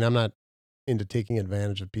 I mean, I'm not into taking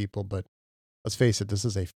advantage of people, but let's face it, this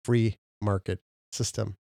is a free market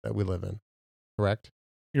system that we live in, correct?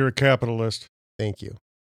 You're a capitalist. Thank you.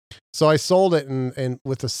 So I sold it, and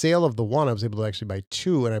with the sale of the one, I was able to actually buy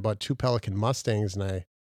two, and I bought two Pelican Mustangs, and I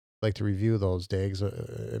like to review those, Diggs,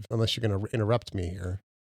 unless you're going to interrupt me here.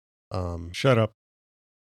 Shut up.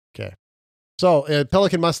 Okay. So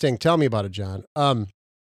Pelican Mustang, tell me about it, John.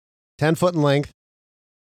 10 foot in length.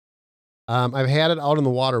 I've had it out in the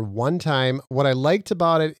water one time. What I liked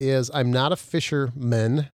about it is I'm not a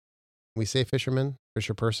fisherman. We say fisherman,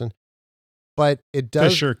 fisher person, but it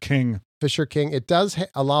does. Fisher King. Fisher King. It does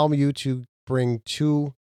allow you to bring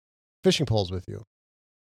two fishing poles with you.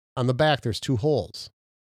 On the back, there's two holes.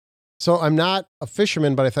 So I'm not a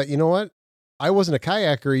fisherman, but I thought, you know what? I wasn't a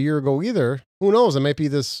kayaker a year ago either. Who knows? I might be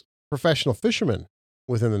this professional fisherman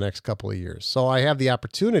within the next couple of years. So I have the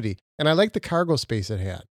opportunity, and I like the cargo space it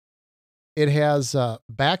had. It has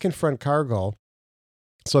back and front cargo.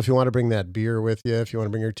 So if you want to bring that beer with you, if you want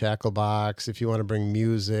to bring your tackle box, if you want to bring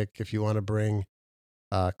music, if you want to bring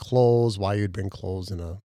Clothes, why you'd bring clothes in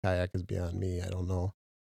a kayak is beyond me. I don't know.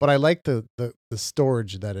 But I like the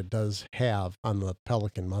storage that it does have on the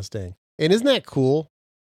Pelican Mustang. And isn't that cool?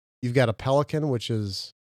 You've got a pelican, which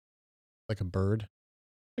is like a bird.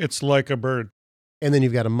 It's like a bird. And then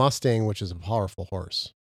you've got a Mustang, which is a powerful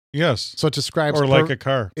horse. Yes. So it describes Or like a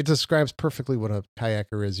car. It describes perfectly what a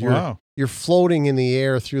kayaker is. Wow. You're floating in the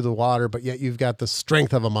air through the water, but yet you've got the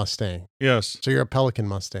strength of a Mustang. Yes. So you're a Pelican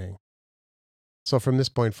Mustang. So from this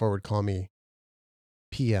point forward, call me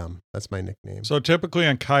PM. That's my nickname. So typically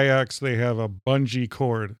on kayaks, they have a bungee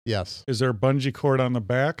cord. Yes. Is there a bungee cord on the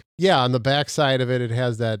back? Yeah, on the back side of it, it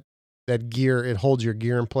has that gear. It holds your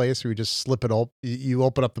gear in place, or you just slip it open. You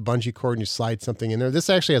open up the bungee cord and you slide something in there. This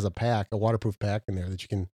actually has a waterproof pack in there that you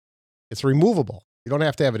can. It's removable. You don't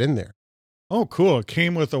have to have it in there. Oh, cool. It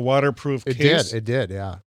came with a waterproof case. It did.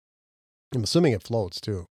 Yeah. I'm assuming it floats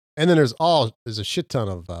too. And then there's a shit ton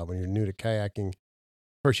of when you're new to kayaking.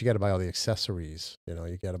 First, you got to buy all the accessories.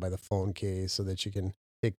 You got to buy the phone case so that you can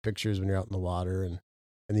take pictures when you're out in the water, and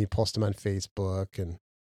then you post them on Facebook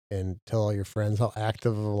and tell all your friends how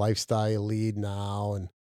active of a lifestyle you lead now,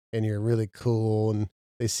 and you're really cool. And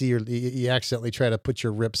they see you accidentally try to put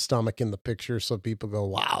your ripped stomach in the picture, so people go,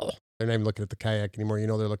 "Wow!" They're not even looking at the kayak anymore.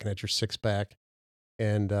 They're looking at your six pack,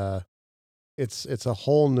 and it's a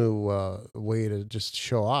whole new way to just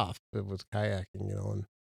show off with kayaking.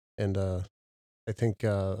 And I think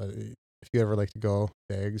if you ever like to go,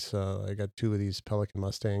 Dags, I got 2 of these Pelican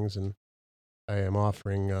Mustangs, and I am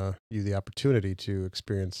offering you the opportunity to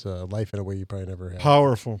experience life in a way you probably never have.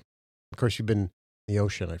 Powerful. Of course, you've been in the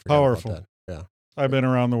ocean. I forgot Powerful. about that. Yeah. I've been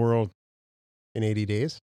around the world. In 80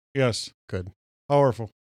 days? Yes. Good. Powerful.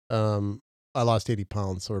 I lost 80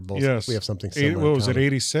 pounds, so we're both. Yes. We have something similar. What was it?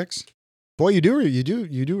 86? Boy, you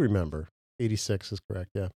do remember. 86 is correct.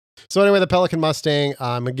 Yeah. So anyway, the Pelican Mustang,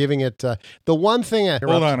 I'm giving it the one thing.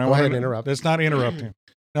 Hold on. Go ahead and interrupt. That's not interrupting.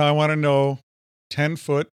 Now I want to know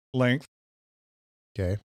 10-foot length.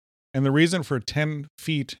 Okay. And the reason for 10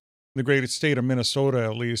 feet in the great state of Minnesota,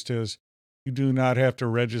 at least, is you do not have to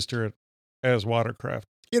register it as watercraft.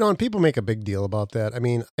 And people make a big deal about that. I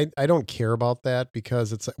mean, I don't care about that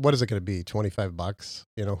because it's, what is it going to be? $25?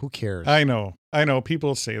 Who cares? I know.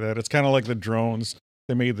 People say that. It's kind of like the drones.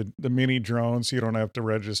 They made the mini drones, so you don't have to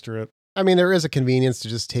register it. I mean, there is a convenience to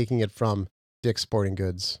just taking it from Dick's Sporting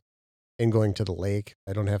Goods and going to the lake.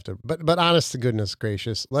 I don't have to, but honest to goodness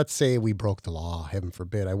gracious, let's say we broke the law, heaven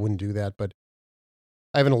forbid. I wouldn't do that, but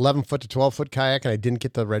I have an 11-foot to 12-foot kayak and I didn't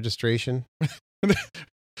get the registration. Wouldn't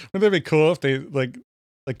that be cool if they like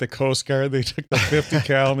the Coast Guard, they took the 50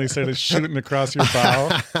 cal and they started shooting across your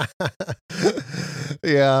bow?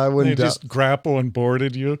 Yeah, I wouldn't. They just grapple and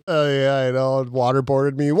boarded you. Oh, yeah, I know.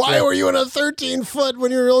 Waterboarded me. Why were you in a 13-foot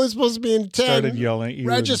when you were only supposed to be in 10? Started yelling at you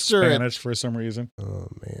Register in Spanish for some reason. Oh,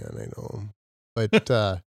 man, I know.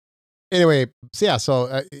 But anyway,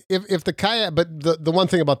 so if the kayak, but the one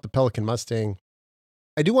thing about the Pelican Mustang,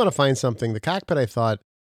 I do want to find something. The cockpit, I thought,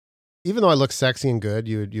 even though I look sexy and good,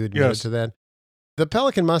 you admitted to that. The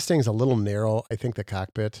Pelican Mustang's a little narrow, I think, the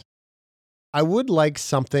cockpit. I would like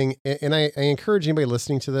something, and I encourage anybody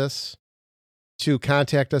listening to this to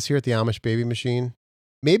contact us here at the Amish Baby Machine.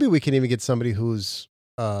 Maybe we can even get somebody who's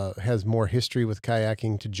has more history with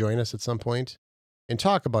kayaking to join us at some point and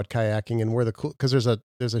talk about kayaking and where because there's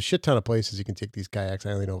a shit ton of places you can take these kayaks.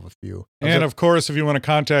 I only know of a few. And of course, if you want to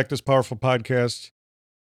contact this powerful podcast,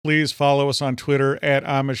 please follow us on Twitter at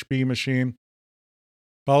Amish Bee Machine.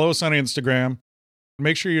 Follow us on Instagram.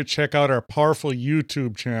 Make sure you check out our powerful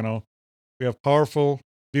YouTube channel. We have powerful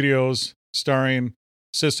videos starring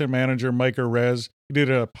assistant manager Micah Rez. He did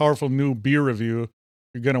a powerful new beer review.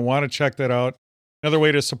 You're going to want to check that out. Another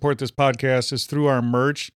way to support this podcast is through our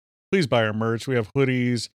merch. Please buy our merch. We have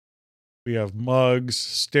hoodies, we have mugs,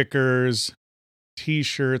 stickers,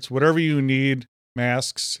 T-shirts, whatever you need,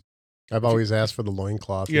 masks. I've always asked for the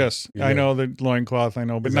loincloth. Yes, I know the loincloth, I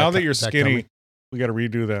know. But now that you're skinny, we got to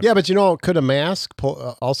redo that. Yeah, but could a mask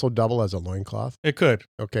also double as a loincloth? It could.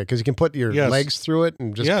 Okay, because you can put your legs through it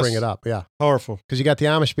and just bring it up. Yeah. Powerful. Because you got the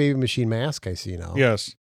Amish Baby Machine mask, I see now.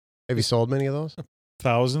 Yes. Have you sold many of those?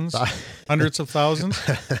 Thousands. Hundreds of thousands.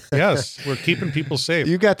 Yes. We're keeping people safe.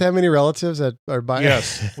 You got that many relatives that are buying?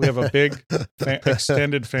 Yes. We have a big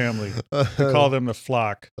extended family. We call them the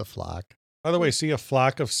flock. The flock. By the way, see a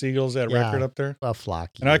flock of seagulls, that record up there? A flock.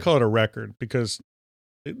 And I call it a record because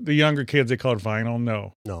the younger kids, they call it vinyl.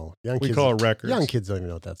 No, young kids. We call it records. Young kids don't even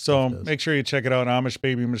know what that's. So make sure you check it out,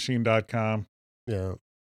 AmishBabyMachine.com. Yeah.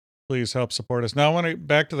 Please help support us. Now I want to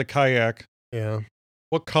back to the kayak. Yeah.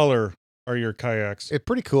 What color are your kayaks? It's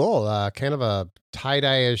pretty cool. Kind of a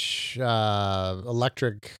tie-dye-ish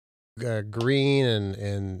electric green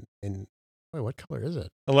and wait, what color is it?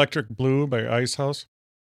 Electric Blue by Ice House.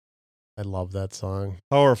 I love that song.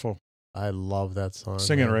 Powerful. I love that song.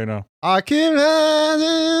 Sing it man. right now. I can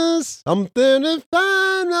have something to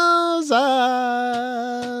find those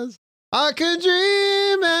eyes. I can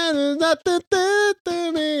dream and there's nothing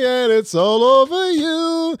to me and it's all over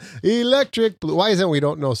you. Electric Blue. Why isn't we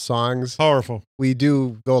don't know songs? Powerful. We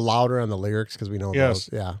do go louder on the lyrics because we know Yes.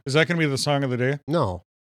 those. Yeah. Is that going to be the song of the day? No.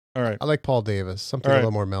 All right. I like Paul Davis. Something All right. a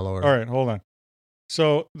little more mellower. All right. Hold on.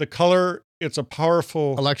 So the color, it's a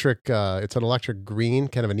powerful, Electric, it's an electric green,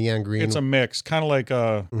 kind of a neon green. it's a mix, kind of like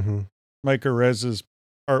Mhm. Mike Erez's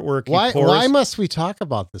artwork. He Why pours. must we talk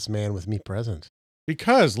about this man with me present?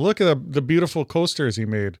 Because look at the beautiful coasters he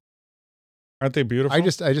made. Aren't they beautiful? I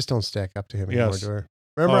just don't stack up to him anymore, Yes. do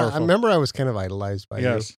I? I Powerful. remember I was kind of idolized by you.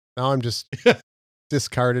 Yes. Now I'm just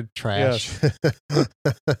discarded trash.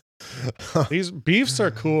 These beefs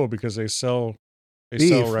are cool because they sell Beef.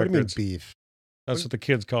 sell What do you mean records. beef? That's what the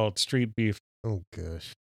kids call it, street beef. Oh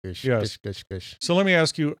gosh. Gosh, Yes. gosh. So let me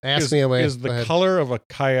ask you, Ask me away. is Go the ahead. color of a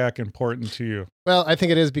kayak important to you? Well, I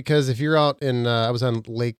think it is because if you're out in, I was on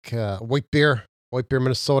Lake White Bear,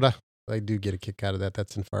 Minnesota. I do get a kick out of that.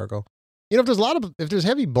 That's in Fargo. You know, if there's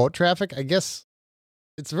heavy boat traffic, I guess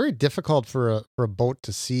it's very difficult for a boat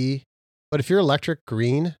to see. But if you're electric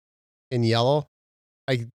green and yellow,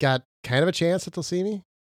 I got kind of a chance that they'll see me.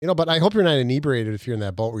 You know, but I hope you're not inebriated if you're in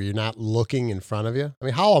that boat where you're not looking in front of you. I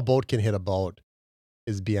mean, how a boat can hit a boat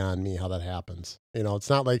is beyond me, how that happens. You know, it's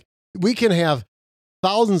not like we can have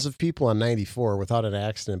thousands of people on 94 without an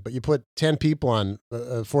accident, but you put 10 people on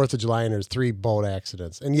 4th of July and there's 3 boat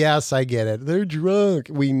accidents. And yes, I get it. They're drunk.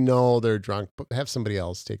 We know they're drunk, but have somebody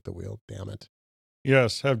else take the wheel. Damn it.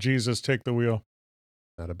 Yes, have Jesus take the wheel.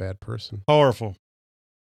 Not a bad person. Powerful.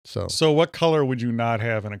 So, So what color would you not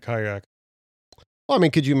have in a kayak? well, I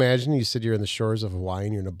mean, could you imagine you said you're in the shores of Hawaii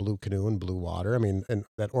and you're in a blue canoe in blue water? I mean, and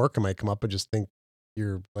that orca might come up and just think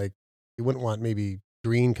you're like, you wouldn't want maybe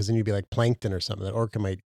green because then you'd be like plankton or something. That orca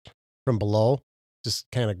might from below just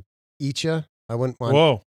kind of eat you. I wouldn't want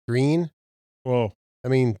Whoa. green. Whoa. I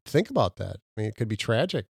mean, think about that. I mean, it could be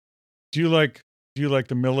tragic. Do you like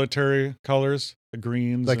the military colors? The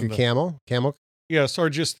greens? Like a and the, camel. Yes, or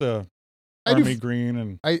just the I do army green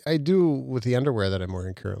and I do with the underwear that I'm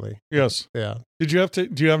wearing currently. yes. Yeah. Do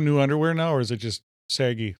you have new underwear now, or is it just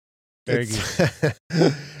saggy? Baggy.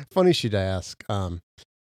 It's funny she'd ask. The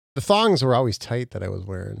thongs were always tight that I was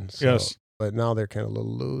wearing. So, Yes. But now they're kind of a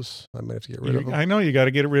little loose. I might have to get rid of them. I know you got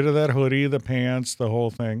to get rid of that hoodie, the pants, the whole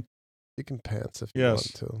thing. You can pants if you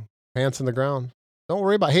Yes. want to. Pants in the ground. Don't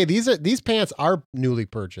worry about. Hey, these pants are newly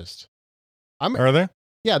purchased. Are they?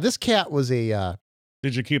 Yeah, this cat was a.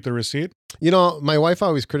 Did you keep the receipt? You know, my wife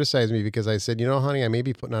always criticized me because I said, you know, honey, I may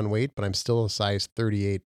be putting on weight, but I'm still a size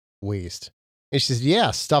 38 waist. And she says,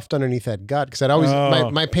 yeah, stuffed underneath that gut. Because I'd always, Oh.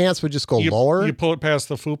 my pants would just go You lower. pull it past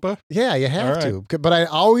the fupa? Yeah, you have All to. But I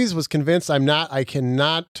always was convinced I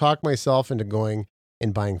cannot talk myself into going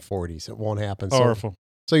and buying 40s. It won't happen. Powerful.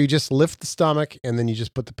 So you just lift the stomach and then you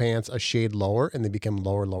just put the pants a shade lower and they become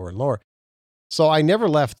lower, lower, and lower. So I never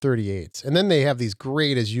left 38s. And then they have these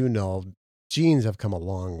great, as you know, jeans have come a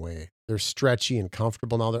long way. They're stretchy and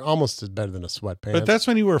comfortable now. They're almost as better than a sweatpants. But that's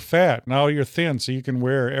when you were fat. Now you're thin, so you can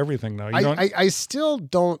wear everything now. You don't. I still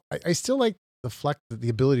don't. I still like the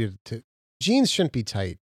ability to. Jeans shouldn't be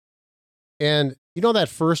tight. And you know that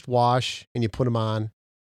first wash and you put them on,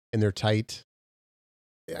 and they're tight.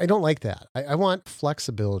 I don't like that. I want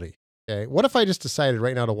flexibility. Okay. What if I just decided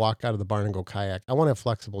right now to walk out of the barn and go kayak? I want to have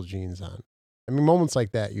flexible jeans on. I mean, moments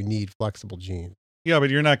like that, you need flexible jeans. Yeah, but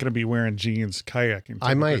you're not going to be wearing jeans kayaking.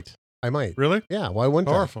 I might. Really? Yeah. Why wouldn't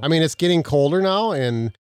Powerful. I? I mean, it's getting colder now,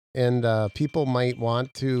 and people might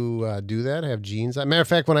want to do that. Have jeans on. Matter of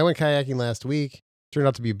fact, when I went kayaking last week, it turned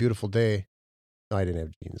out to be a beautiful day. No, I didn't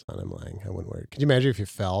have jeans on. I'm lying. I wouldn't wear it. Could you imagine if you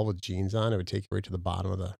fell with jeans on? It would take you right to the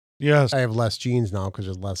bottom of the. Yes. I have less jeans now because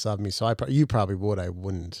there's less of me. So you probably would. I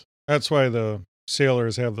wouldn't. That's why the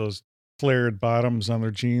sailors have those flared bottoms on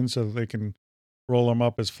their jeans so that they can roll them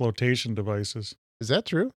up as flotation devices. Is that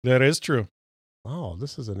true? That is true. Wow,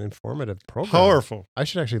 this is an informative program. Powerful. I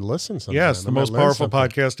should actually listen sometime. Yes, I the might most learn powerful something.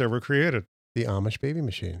 podcast ever created. The Amish Baby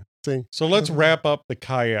Machine. See? So let's wrap up the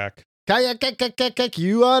kayak. Kayak,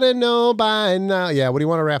 you ought to know by now. Yeah, what do you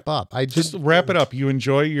want to wrap up? Just wrap it up. You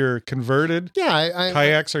enjoy your converted Yeah,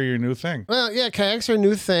 kayaks are your new thing. well, yeah, kayaks are a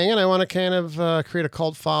new thing, and I want to kind of create a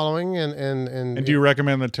cult following, and do you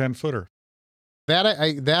recommend the 10-footer?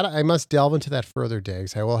 that I must delve into that further,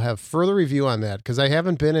 Diggs. I will have further review on that because I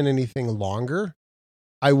haven't been in anything longer.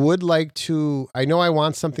 I would like to. I know I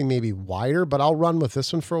want something maybe wider, but I'll run with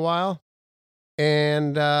this one for a while.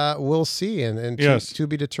 And we'll see, and Yes. to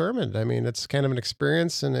be determined. I mean, it's kind of an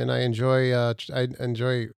experience, and I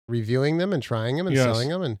enjoy reviewing them and trying them and Yes. selling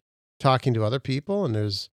them and talking to other people. And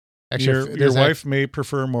there's actually Your wife may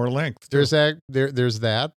prefer more length. too. there's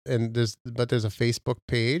that, and there's a Facebook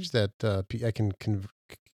page that I can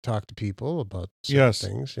talk to people about certain Yes.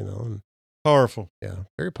 things, and Powerful. yeah,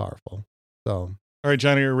 very powerful. So, All right,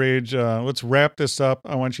 Johnny Rage, let's wrap this up.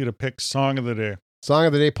 I want you to pick Song of the Day. song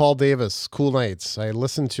of the day, Paul Davis, "Cool Nights." I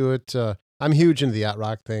listened to it. I'm huge into the yacht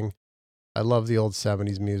rock thing. I love the old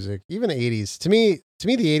 70s music, even 80s. To me,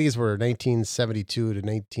 the 80s were 1972 to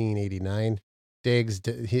 1989. Diggs,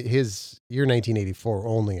 his year 1984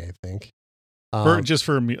 only, I think. Just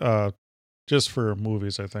for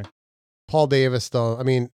movies, I think. Paul Davis, though, I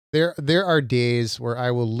mean, there are days where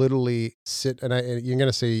I will literally sit, and you're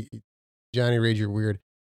gonna say, Johnny Rage, you're weird.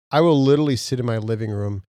 I will literally sit in my living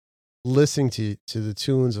room listening to the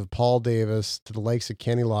tunes of Paul Davis, to the likes of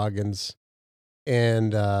Kenny Loggins,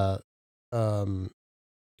 and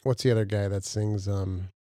what's the other guy that sings?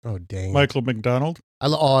 Oh dang, Michael McDonald, I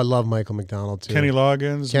love Michael McDonald too. Kenny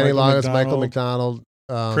Loggins, Michael McDonald,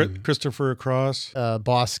 Christopher Cross.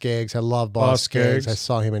 Boss Skaggs. I love Boss Boss Skaggs. Skaggs. I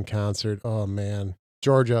saw him in concert. Oh man,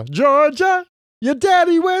 Georgia, your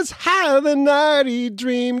daddy was high the night he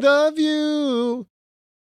dreamed of you.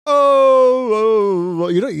 Oh,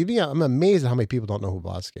 I'm amazed at how many people don't know who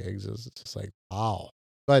Boss Skaggs is. It's just like, wow.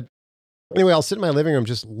 But anyway, I'll sit in my living room,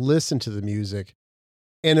 just listen to the music.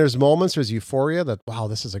 And there's moments, there's euphoria that, wow,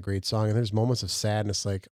 this is a great song. And there's moments of sadness,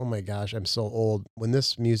 like, oh my gosh, I'm so old. When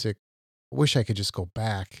this music, I wish I could just go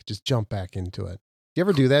back, just jump back into it. You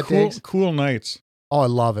ever do that, Diggs? Cool nights. Oh, I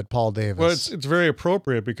love it. Paul Davis. Well, it's very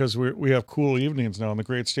appropriate because we have cool evenings now in the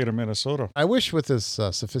great state of Minnesota. I wish with this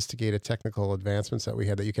sophisticated technical advancement that we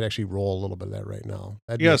had that you could actually roll a little bit of that right now.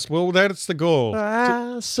 Yes, well, that's the goal.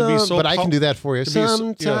 But so I can do that for you. to be so-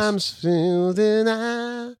 Sometimes through the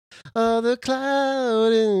night of the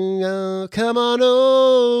cloud and come on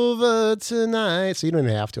over tonight. So you don't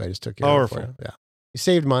even have to. I just took care of it for Powerful. you. Yeah. You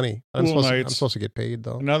saved money. I'm Cool supposed nights. to get paid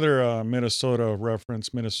though. Another Minnesota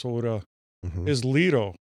reference, Minnesota, Mhm. is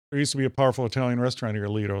Lido. There used to be a powerful Italian restaurant here,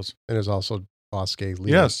 Lido's. And there's also Boss Skaggs,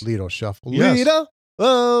 Yes. Lido Shuffle. Yes. Lido.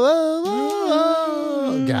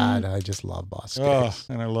 Oh, God, I just love Boss Skaggs.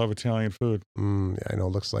 And I love Italian food. Yeah, I know.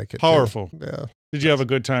 Looks like it. too. Powerful. Yeah. Did you have a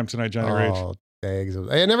good time tonight, Johnny Rage? Oh, thanks.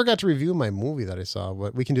 I never got to review my movie that I saw,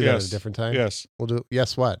 but we can do that at a different time. Yes. We'll do.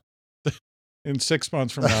 Yes, what? In 6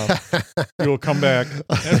 months from now, you will come back.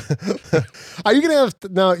 Are you gonna have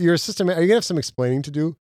now your assistant? Are you gonna have some explaining to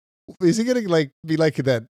do? Is he gonna be like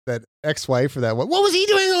that ex-wife or that one? What was he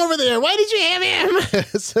doing over there? Why did you have him?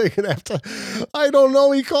 So you're gonna have to. I don't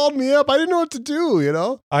know. He called me up. I didn't know what to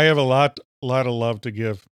do. I have a lot of love to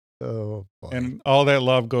give. Oh, boy. And all that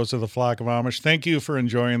love goes to the flock of Amish. Thank you for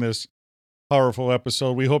enjoying this powerful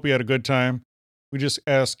episode. We hope you had a good time. We just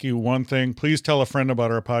ask you one thing. Please tell a friend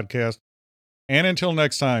about our podcast. And until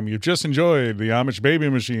next time, you've just enjoyed the Amish Baby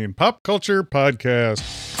Machine Pop Culture Podcast.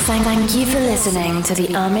 Thank you for listening to the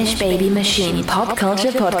Amish Baby Machine Pop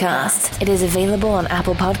Culture Podcast. It is available on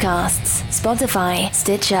Apple Podcasts, Spotify,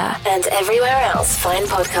 Stitcher, and everywhere else fine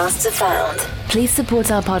podcasts are found. Please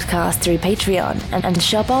support our podcast through Patreon and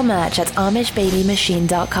shop our merch at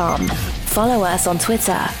AmishBabyMachine.com. Follow us on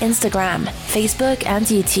Twitter, Instagram, Facebook, and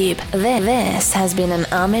YouTube. This has been an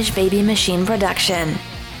Amish Baby Machine production.